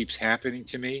 because that keeps happening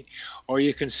to me. Or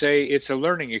you can say it's a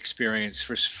learning experience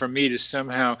for me to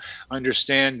somehow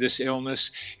understand this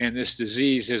illness and this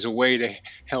disease as a way to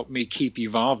help me keep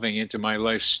evolving into my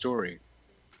life story.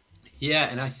 Yeah,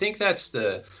 and I think that's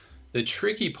the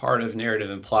tricky part of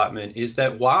narrative emplotment, is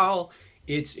that while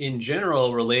it's in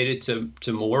general related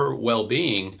to more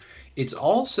well-being, it's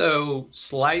also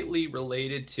slightly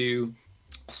related to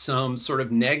some sort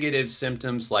of negative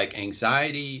symptoms like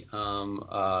anxiety,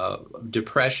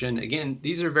 depression. Again,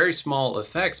 these are very small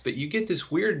effects, but you get this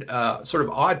weird sort of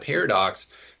odd paradox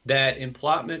that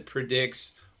emplotment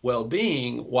predicts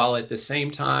well-being, while at the same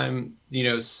time,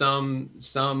 some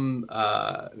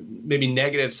maybe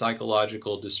negative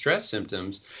psychological distress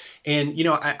symptoms. And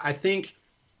I think,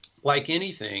 like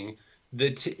anything,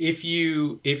 that if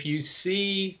you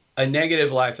see a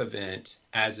negative life event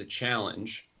as a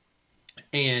challenge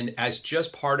and as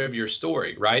just part of your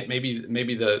story, right?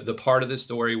 Maybe the part of the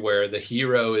story where the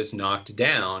hero is knocked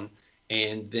down,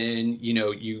 and then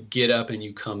you get up and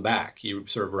you come back, you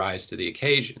sort of rise to the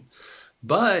occasion.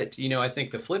 But I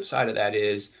think the flip side of that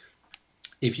is,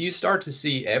 if you start to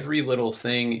see every little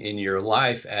thing in your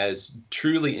life as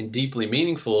truly and deeply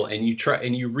meaningful, and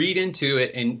you read into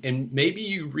it, and maybe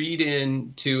you read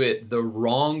into it the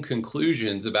wrong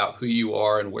conclusions about who you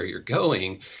are and where you're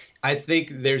going, I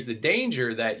think there's the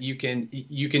danger that you can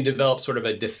develop sort of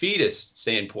a defeatist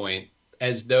standpoint,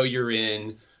 as though you're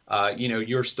in,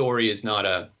 your story is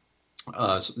not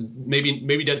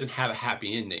maybe doesn't have a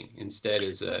happy ending, instead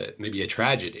is maybe a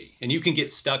tragedy, and you can get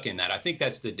stuck in that. I think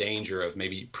that's the danger of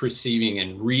maybe perceiving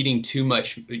and reading too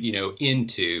much,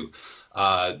 into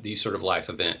these sort of life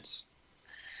events.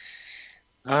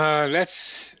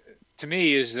 That's, to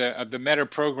me, is the meta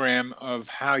program of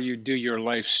how you do your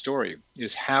life story,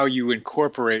 is how you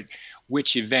incorporate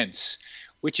which events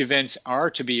are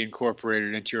to be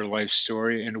incorporated into your life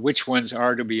story and which ones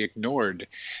are to be ignored.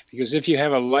 Because if you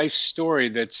have a life story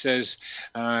that says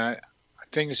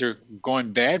things are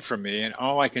going bad for me and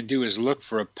all I can do is look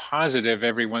for a positive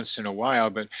every once in a while,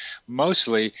 but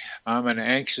mostly I'm an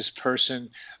anxious person,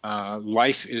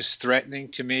 life is threatening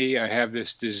to me, I have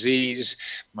this disease,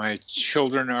 my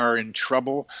children are in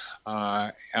trouble,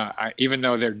 even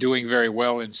though they're doing very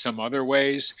well in some other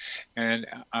ways, and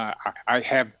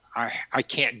I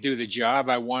can't do the job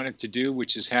I wanted to do,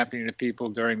 which is happening to people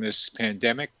during this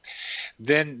pandemic,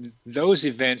 then those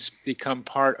events become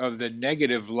part of the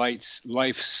negative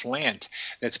life slant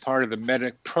that's part of the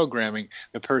meta programming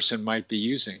the person might be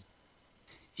using.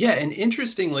 Yeah, and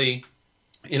interestingly,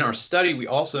 in our study, we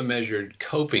also measured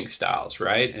coping styles,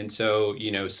 right? And so,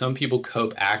 some people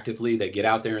cope actively. They get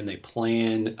out there and they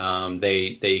plan.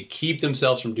 They keep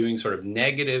themselves from doing sort of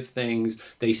negative things.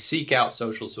 They seek out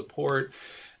social support.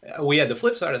 We had the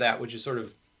flip side of that, which is sort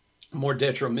of more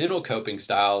detrimental coping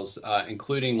styles,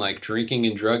 including like drinking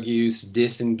and drug use,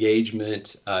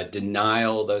 disengagement,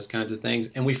 denial, those kinds of things.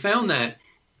 And we found that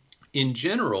in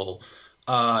general,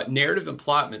 narrative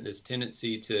emplotment, this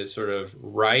tendency to sort of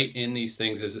write in these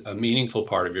things as a meaningful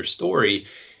part of your story,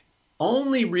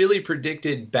 only really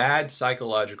predicted bad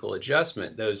psychological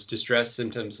adjustment, those distress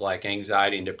symptoms like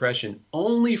anxiety and depression,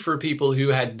 only for people who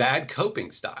had bad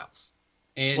coping styles.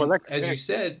 And you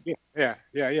said, yeah,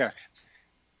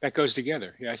 that goes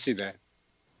together. Yeah, I see that.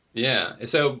 Yeah.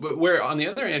 So, but where on the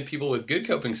other hand, people with good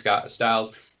coping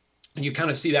styles, you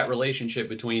kind of see that relationship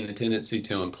between the tendency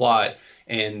to implot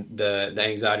and the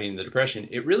anxiety and the depression.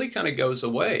 It really kind of goes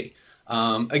away.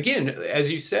 Again,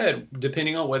 as you said,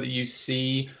 depending on whether you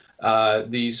see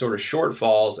these sort of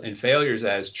shortfalls and failures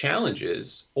as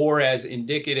challenges or as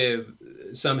indicative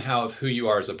somehow of who you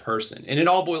are as a person. And it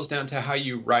all boils down to how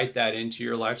you write that into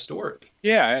your life story.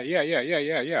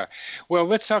 Yeah. Well,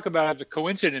 let's talk about the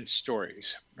coincidence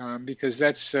stories, because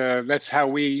that's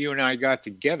how you and I got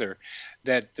together.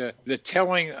 That the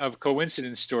telling of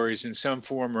coincidence stories in some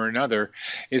form or another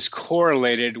is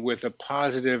correlated with a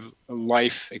positive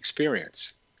life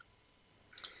experience.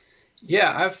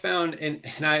 Yeah, I've found, and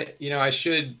I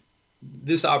should,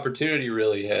 this opportunity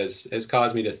really has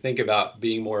caused me to think about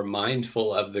being more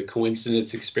mindful of the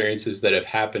coincidence experiences that have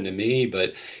happened to me.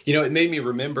 But, it made me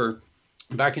remember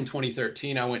back in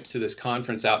 2013, I went to this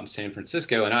conference out in San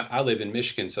Francisco, and I live in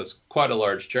Michigan, so it's quite a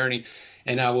large journey.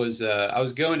 And I was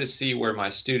going to see where my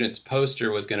student's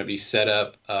poster was going to be set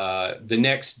up the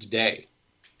next day.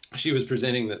 She was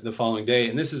presenting the following day,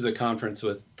 and this is a conference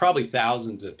with probably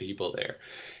thousands of people there.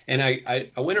 And I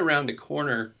went around a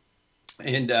corner,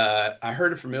 and I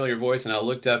heard a familiar voice, and I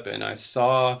looked up, and I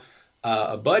saw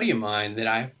a buddy of mine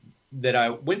that I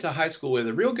went to high school with,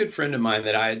 a real good friend of mine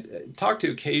that I talked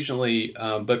to occasionally,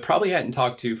 but probably hadn't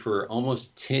talked to for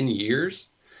almost 10 years.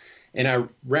 And I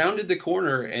rounded the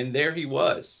corner, and there he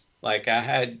was. Like I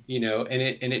had, and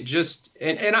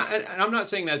I'm not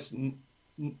saying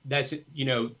that's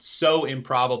so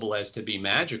improbable as to be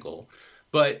magical,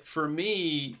 But for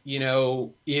me,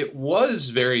 it was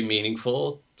very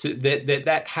meaningful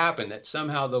that happened, that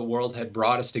somehow the world had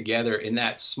brought us together in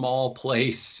that small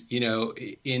place,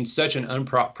 in such an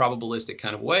unprobabilistic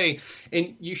kind of way.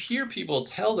 And you hear people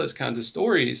tell those kinds of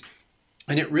stories,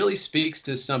 and it really speaks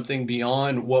to something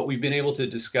beyond what we've been able to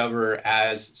discover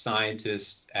as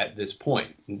scientists at this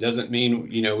point. It doesn't mean,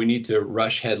 we need to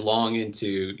rush headlong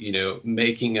into,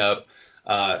 making up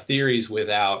theories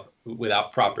without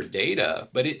proper data.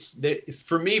 But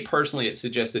for me personally, it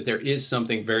suggests that there is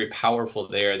something very powerful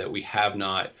there that we have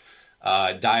not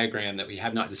diagrammed, that we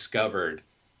have not discovered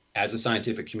as a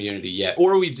scientific community yet.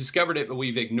 Or we've discovered it, but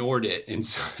we've ignored it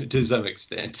to some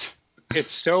extent.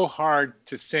 It's so hard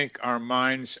to think our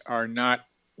minds are not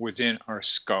within our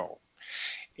skull.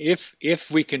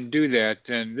 If we can do that,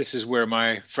 then this is where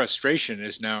my frustration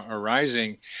is now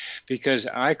arising, because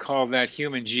I call that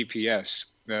human GPS,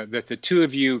 that the two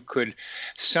of you could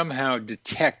somehow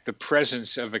detect the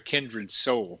presence of a kindred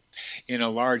soul in a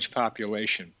large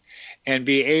population and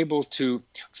be able to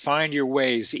find your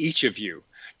ways, each of you,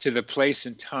 to the place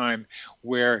and time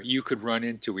where you could run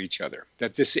into each other.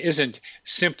 That this isn't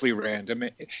simply random.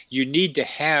 You need to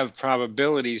have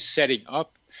probabilities setting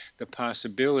up the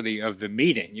possibility of the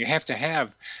meeting. You have to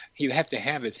have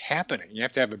it happening. You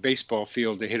have to have a baseball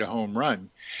field to hit a home run.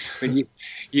 But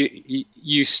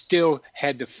you still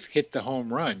had to hit the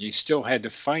home run. You still had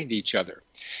to find each other.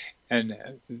 And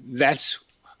that's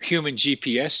human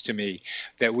GPS to me,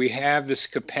 that we have this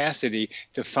capacity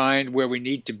to find where we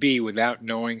need to be without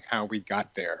knowing how we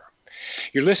got there.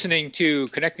 You're listening to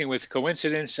Connecting with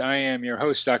Coincidence. I am your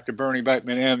host, Dr. Bernie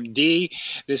Beitman, MD.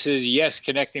 This is, yes,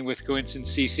 Connecting with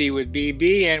Coincidence, CC with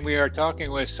BB, and we are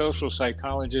talking with social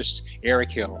psychologist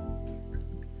Eric Hill.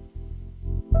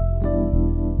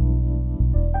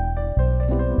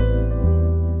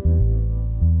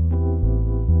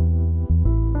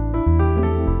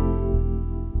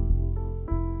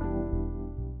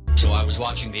 I was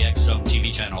watching the X Zone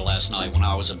TV channel last night when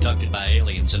I was abducted by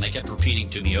aliens, and they kept repeating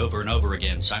to me over and over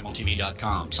again,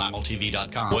 simultv.com,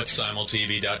 simultv.com. What's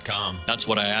simultv.com? That's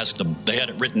what I asked them. They had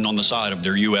it written on the side of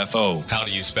their UFO. How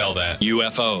do you spell that?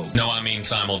 UFO. No, I mean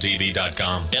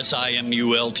simultv.com.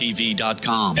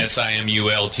 simultv.com.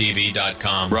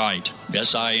 simultv.com. Right.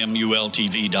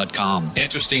 simultv.com.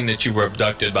 Interesting that you were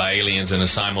abducted by aliens in a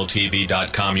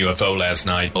simultv.com UFO last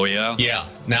night. Oh, yeah? Yeah.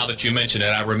 Now that you mention it,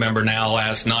 I remember now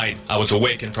last night I was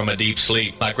awakened from a deep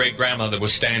sleep. My great-grandmother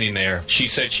was standing there. She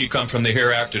said she'd come from the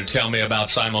hereafter to tell me about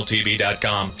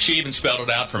simultv.com. She even spelled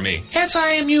it out for me.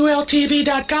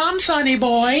 simultv.com, sonny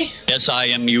boy.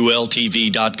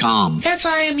 simultv.com.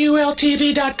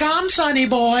 simultv.com, sonny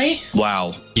boy.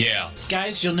 Wow. Yeah.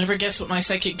 Guys, you'll never guess what my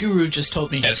psychic guru just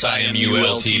told me.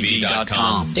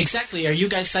 simultv.com. Exactly. Are you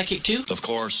guys psychic too? Of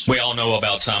course. We all know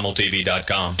about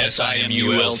simultv.com.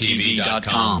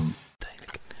 simultv.com.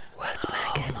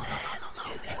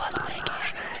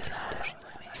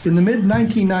 In the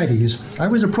mid-1990s, I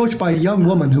was approached by a young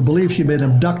woman who believed she'd been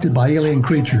abducted by alien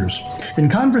creatures. In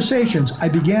conversations, I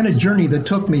began a journey that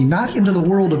took me not into the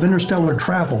world of interstellar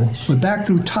travel, but back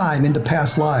through time into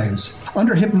past lives.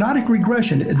 Under hypnotic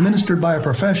regression administered by a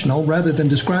professional rather than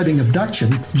describing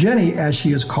abduction, Jenny, as she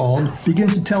is called,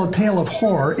 begins to tell a tale of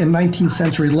horror in 19th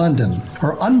century London.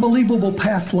 Her unbelievable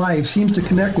past life seems to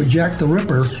connect with Jack the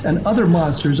Ripper and other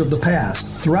monsters of the past.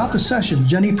 Throughout the session,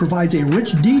 Jenny provides a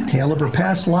rich detail of her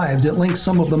past lives that links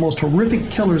some of the most horrific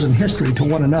killers in history to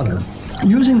one another.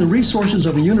 Using the resources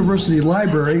of a university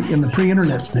library in the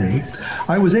pre-internet's day,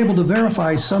 I was able to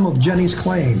verify some of Jenny's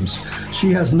claims.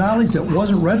 She has knowledge that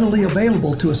wasn't readily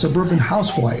available to a suburban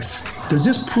housewife. Does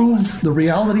this prove the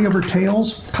reality of her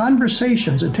tales?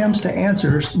 Conversations attempts to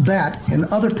answer that and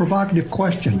other provocative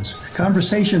questions.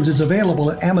 Conversations is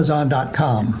available at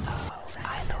Amazon.com.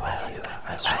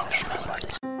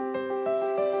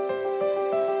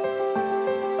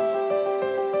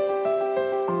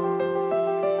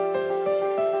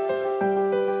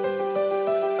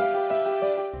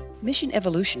 Mission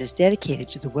Evolution is dedicated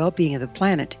to the well-being of the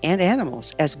planet and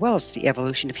animals, as well as the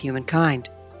evolution of humankind.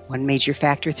 One major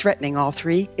factor threatening all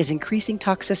three is increasing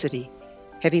toxicity.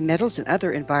 Heavy metals and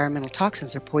other environmental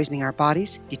toxins are poisoning our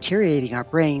bodies, deteriorating our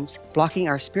brains, blocking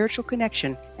our spiritual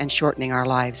connection, and shortening our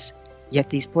lives. Yet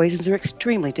these poisons are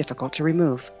extremely difficult to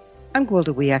remove. I'm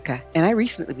Gwilda Wiyaka, and I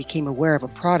recently became aware of a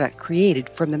product created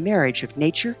from the marriage of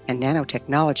nature and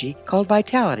nanotechnology called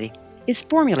Vitality. It's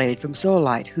formulated from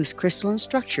zoolite, whose crystalline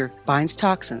structure binds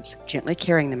toxins, gently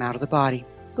carrying them out of the body.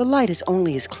 The light is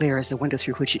only as clear as the window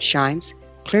through which it shines.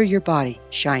 Clear your body,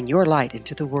 shine your light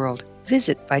into the world.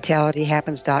 Visit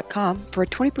vitalityhappens.com for a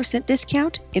 20%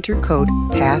 discount. Enter code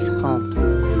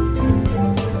PATHHOME.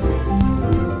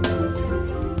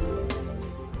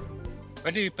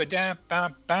 Welcome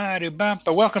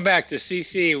back to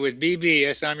CC with BB.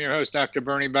 Yes, I'm your host, Dr.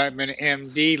 Bernie Beitman,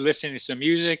 MD, listening to some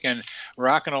music and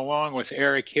rocking along with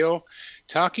Eric Hill,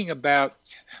 talking about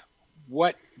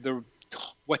what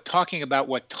talking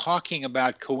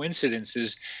about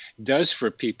coincidences does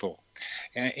for people,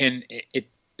 and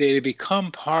they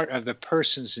become part of the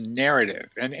person's narrative.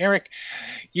 And Eric,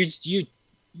 you're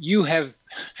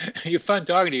fun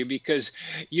talking to you because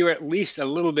you're at least a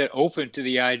little bit open to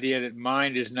the idea that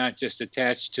mind is not just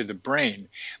attached to the brain,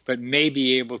 but may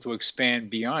be able to expand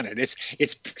beyond it.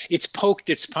 It's poked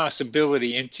its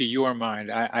possibility into your mind.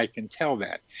 I can tell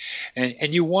that,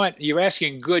 and you're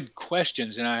asking good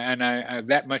questions, and I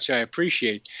that much I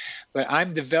appreciate. But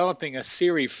I'm developing a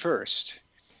theory first.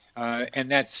 And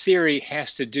that theory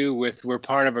has to do with we're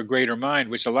part of a greater mind,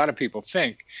 which a lot of people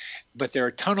think, but there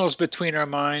are tunnels between our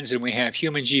minds, and we have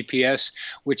human GPS,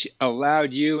 which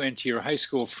allowed you and to your high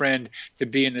school friend to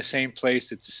be in the same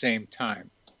place at the same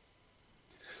time.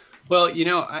 Well,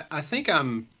 I think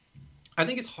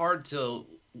it's hard to,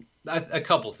 a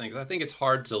couple things. I think it's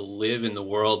hard to live in the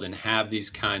world and have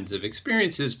these kinds of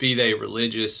experiences, be they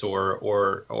religious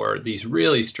or these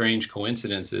really strange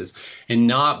coincidences, and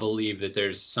not believe that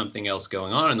there's something else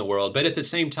going on in the world. But at the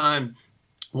same time,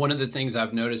 one of the things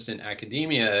I've noticed in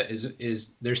academia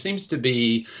is there seems to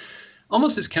be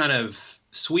almost this kind of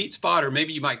sweet spot, or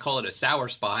maybe you might call it a sour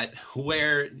spot,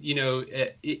 where,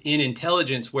 in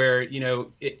intelligence, where,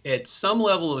 at some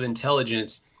level of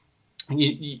intelligence,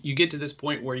 you get to this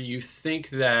point where you think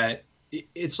that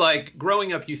it's like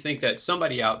growing up, you think that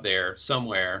somebody out there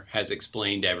somewhere has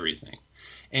explained everything.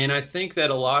 And I think that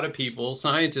a lot of people,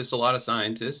 a lot of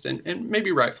scientists, and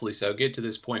maybe rightfully so, get to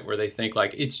this point where they think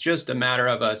like it's just a matter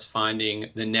of us finding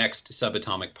the next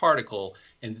subatomic particle,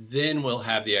 and then we'll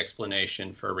have the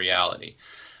explanation for reality.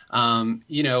 And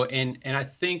I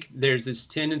think there's this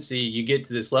tendency, you get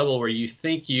to this level where you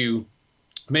think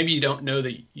maybe you don't know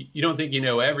that you don't think you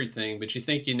know everything, but you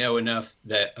think you know enough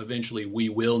that eventually we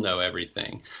will know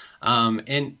everything.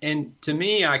 And to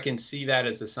me, I can see that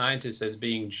as a scientist as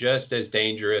being just as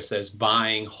dangerous as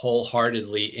buying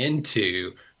wholeheartedly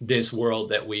into this world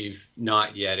that we've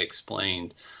not yet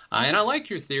explained. And I like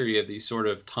your theory of these sort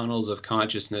of tunnels of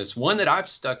consciousness. One that I've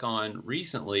stuck on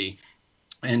recently,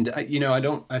 and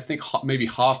I think maybe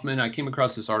Hoffman, I came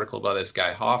across this article by this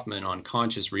guy Hoffman on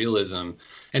conscious realism,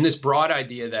 and this broad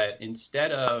idea that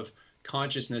instead of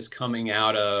consciousness coming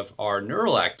out of our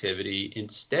neural activity,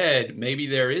 instead, maybe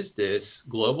there is this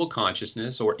global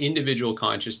consciousness or individual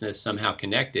consciousness somehow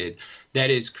connected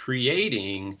that is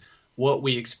creating what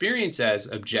we experience as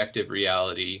objective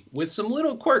reality, with some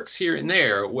little quirks here and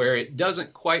there where it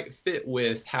doesn't quite fit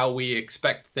with how we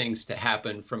expect things to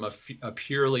happen from a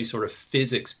purely sort of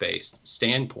physics-based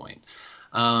standpoint.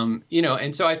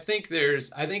 And so I think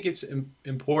it's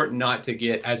important not to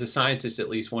get, as a scientist, at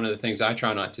least one of the things I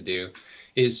try not to do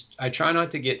is I try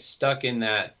not to get stuck in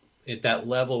that, at that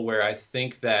level where I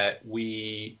think that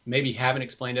we maybe haven't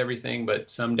explained everything, but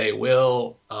someday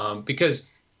will, because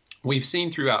we've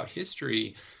seen throughout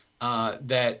history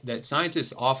that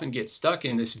scientists often get stuck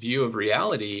in this view of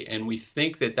reality, and we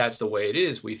think that that's the way it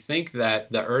is. We think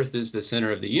that the Earth is the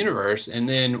center of the universe, and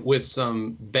then with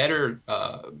some better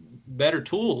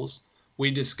tools, we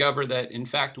discover that, in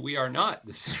fact, we are not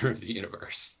the center of the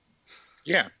universe.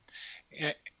 Yeah.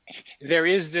 There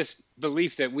is this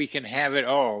belief that we can have it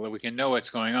all, that we can know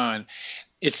what's going on.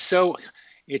 It's so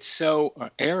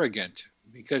arrogant,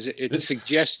 because it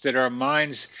suggests that our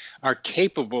minds are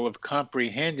capable of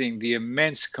comprehending the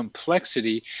immense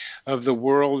complexity of the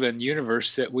world and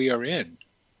universe that we are in.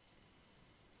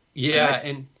 Yeah,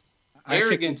 and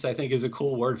arrogance, I think, is a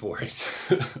cool word for it.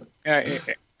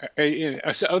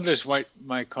 Others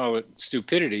might call it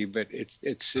stupidity, but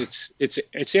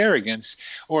it's arrogance,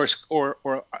 or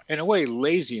in a way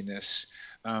laziness,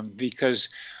 because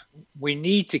we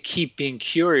need to keep being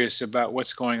curious about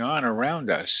what's going on around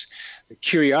us.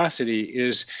 Curiosity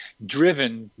is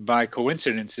driven by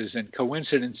coincidences, and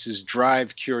coincidences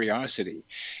drive curiosity.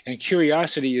 And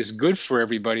curiosity is good for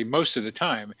everybody most of the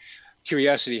time.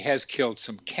 Curiosity has killed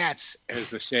some cats, as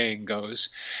the saying goes,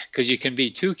 because you can be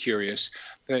too curious.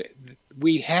 But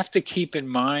we have to keep in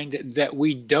mind that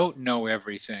we don't know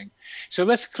everything. So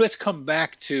let's come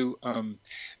back to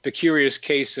the curious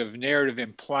case of narrative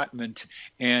implantment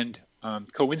and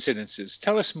coincidences.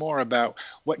 Tell us more about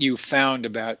what you found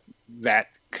about that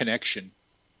connection.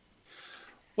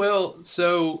 Well,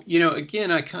 so,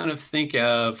 again, I kind of think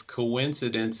of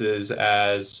coincidences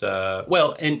as,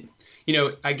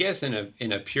 I guess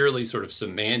in a purely sort of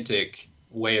semantic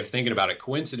way of thinking about it,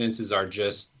 coincidences are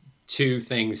just two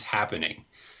things happening.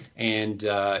 And,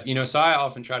 so I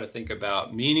often try to think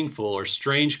about meaningful or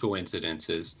strange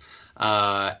coincidences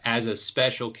as a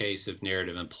special case of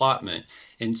narrative implotment.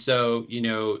 And so,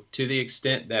 to the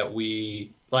extent that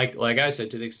we, like I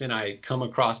said, to the extent I come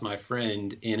across my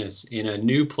friend in a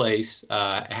new place,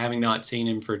 having not seen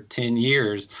him for 10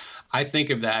 years, I think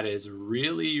of that as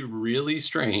really, really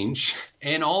strange,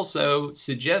 and also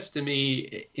suggests to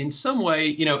me in some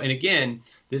way, and again,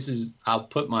 this is,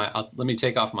 let me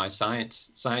take off my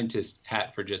scientist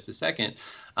hat for just a second,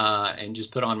 and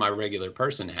just put on my regular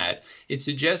person hat. It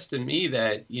suggests to me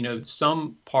that,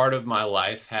 some part of my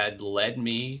life had led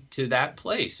me to that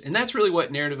place. And that's really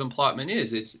what narrative implotment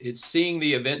is. It's seeing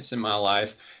the events in my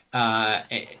life,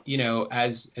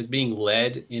 as being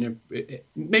led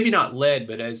maybe not led,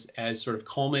 but as sort of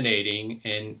culminating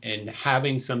and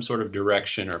having some sort of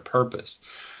direction or purpose.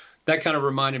 That kind of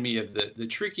reminded me of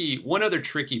one other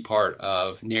tricky part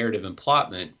of narrative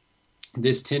implotment,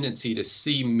 this tendency to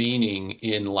see meaning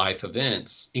in life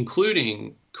events,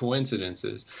 including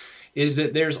coincidences, is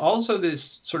that there's also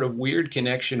this sort of weird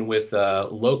connection with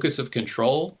locus of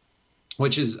control,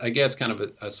 which is, I guess, kind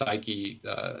of a psyche,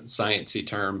 sciencey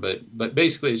term, but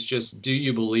basically it's just, do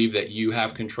you believe that you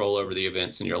have control over the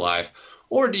events in your life,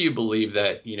 or do you believe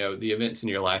that, the events in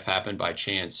your life happen by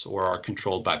chance or are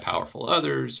controlled by powerful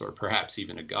others, or perhaps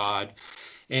even a God?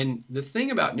 And the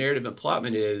thing about narrative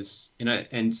implotment is,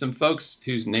 and some folks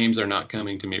whose names are not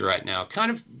coming to me right now, kind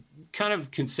of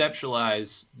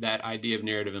conceptualize that idea of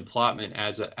narrative implotment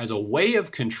as a way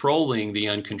of controlling the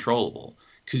uncontrollable,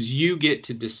 because you get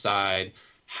to decide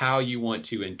how you want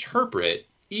to interpret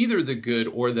either the good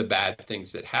or the bad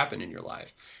things that happen in your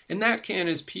life. And that can,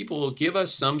 as people, give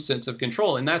us some sense of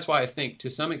control. And that's why I think, to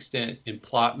some extent,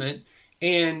 implotment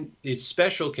and its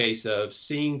special case of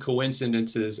seeing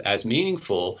coincidences as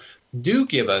meaningful do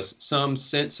give us some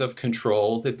sense of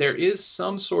control, that there is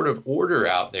some sort of order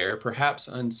out there, perhaps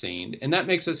unseen. And that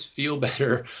makes us feel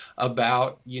better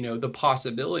about, the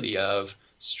possibility of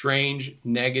strange,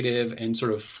 negative, and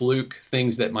sort of fluke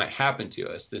things that might happen to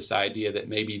us. This idea that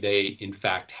maybe they, in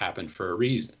fact, happen for a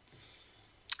reason.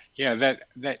 Yeah,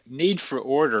 that need for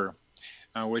order,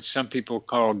 which some people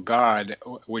call God,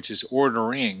 which is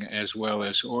ordering as well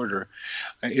as order,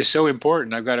 is so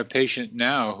important. I've got a patient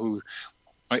now who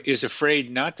is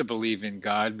afraid not to believe in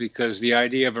God because the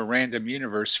idea of a random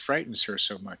universe frightens her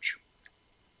so much.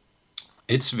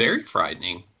 It's very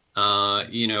frightening.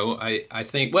 I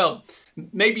think, well,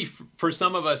 maybe for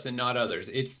some of us and not others,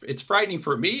 it's frightening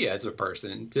for me as a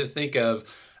person to think of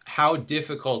how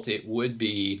difficult it would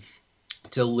be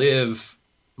to live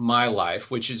my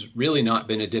life, which has really not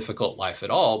been a difficult life at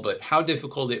all, but how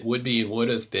difficult it would be and would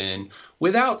have been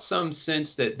without some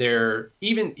sense that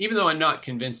even though I'm not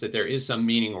convinced that there is some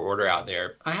meaning or order out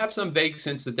there, I have some vague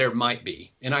sense that there might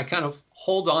be. And I kind of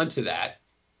hold on to that.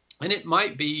 And it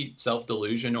might be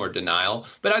self-delusion or denial,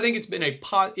 but I think it's been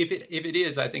if it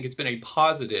is, I think it's been a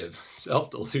positive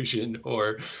self-delusion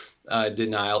or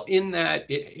denial, in that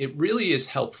it really is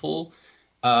helpful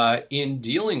in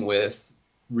dealing with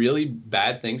really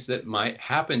bad things that might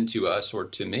happen to us or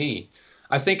to me.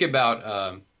 I think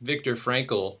about Viktor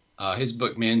Frankl, his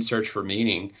book Man's Search for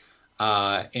Meaning,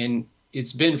 and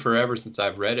it's been forever since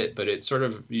I've read it, but it sort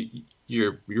of,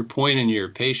 your point in your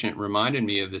patient reminded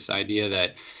me of this idea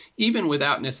that even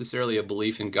without necessarily a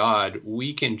belief in God,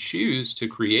 we can choose to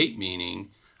create meaning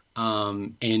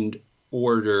and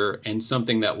order and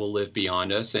something that will live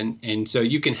beyond us. And so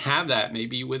you can have that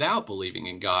maybe without believing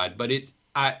in God, but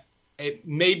it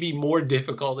may be more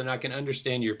difficult, and I can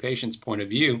understand your patient's point of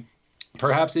view.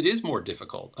 Perhaps it is a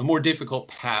more difficult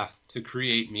path to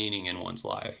create meaning in one's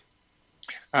life.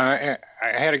 I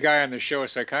had a guy on the show, a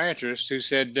psychiatrist, who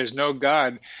said, there's no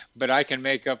God, but I can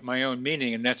make up my own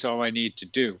meaning, and that's all I need to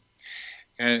do.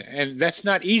 And that's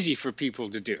not easy for people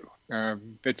to do.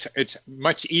 It's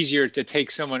much easier to take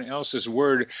someone else's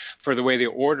word for the way the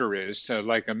order is,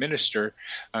 like a minister,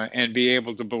 and be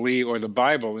able to believe, or the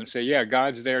Bible, and say, yeah,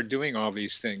 God's there doing all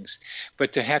these things.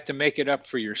 But to have to make it up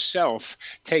for yourself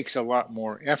takes a lot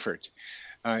more effort.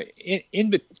 In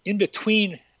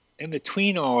between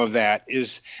all of that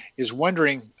is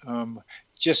wondering,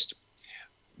 just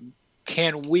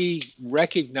can we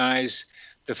recognize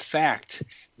the fact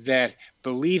that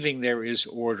believing there is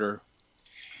order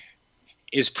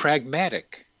is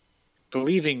pragmatic?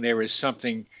 Believing there is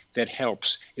something that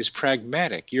helps is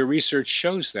pragmatic. Your research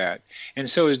shows that. And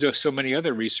so as do so many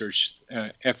other research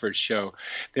efforts show,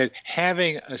 that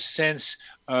having a sense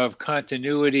of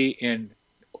continuity in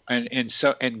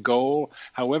and goal,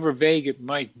 however vague it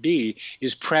might be,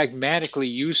 is pragmatically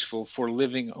useful for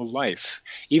living a life.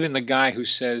 Even the guy who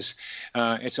says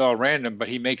it's all random, but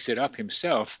he makes it up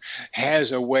himself,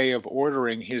 has a way of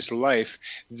ordering his life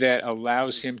that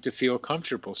allows him to feel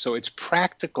comfortable. So it's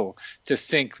practical to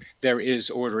think there is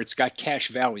order. It's got cash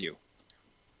value.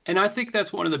 And I think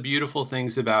that's one of the beautiful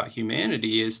things about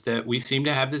humanity is that we seem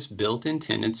to have this built-in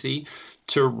tendency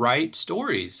to write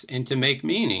stories and to make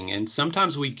meaning. And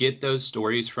sometimes we get those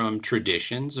stories from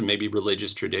traditions and maybe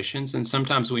religious traditions, and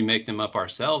sometimes we make them up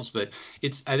ourselves. But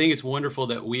I think it's wonderful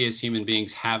that we as human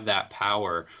beings have that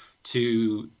power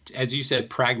to, as you said,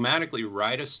 pragmatically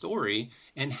write a story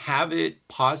and have it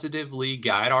positively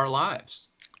guide our lives.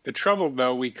 The trouble,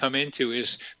 though, we come into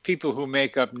is people who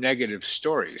make up negative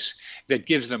stories that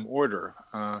gives them order.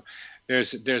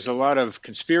 There's a lot of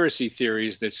conspiracy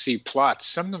theories that see plots.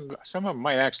 Some of them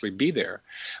might actually be there,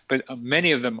 but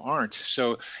many of them aren't.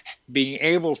 So being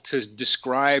able to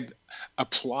describe a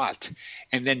plot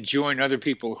and then join other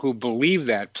people who believe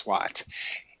that plot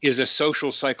is a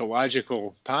social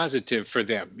psychological positive for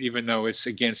them, even though it's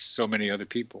against so many other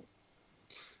people.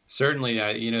 Certainly,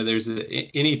 there's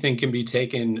anything can be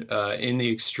taken in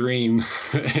the extreme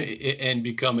and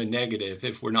become a negative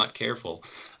if we're not careful.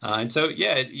 And so,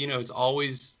 it's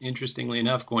always, interestingly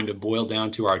enough, going to boil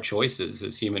down to our choices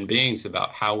as human beings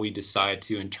about how we decide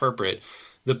to interpret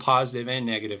the positive and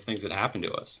negative things that happen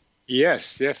to us.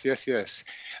 Yes.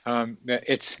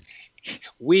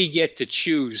 We get to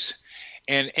choose,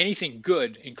 and anything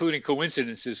good, including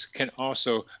coincidences, can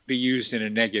also be used in a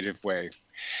negative way.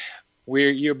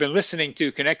 You've been listening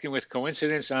to Connecting with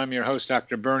Coincidence. I'm your host,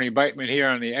 Dr. Bernie Beitman, here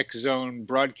on the X Zone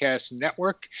Broadcast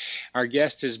Network. Our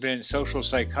guest has been social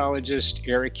psychologist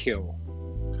Eric Hill.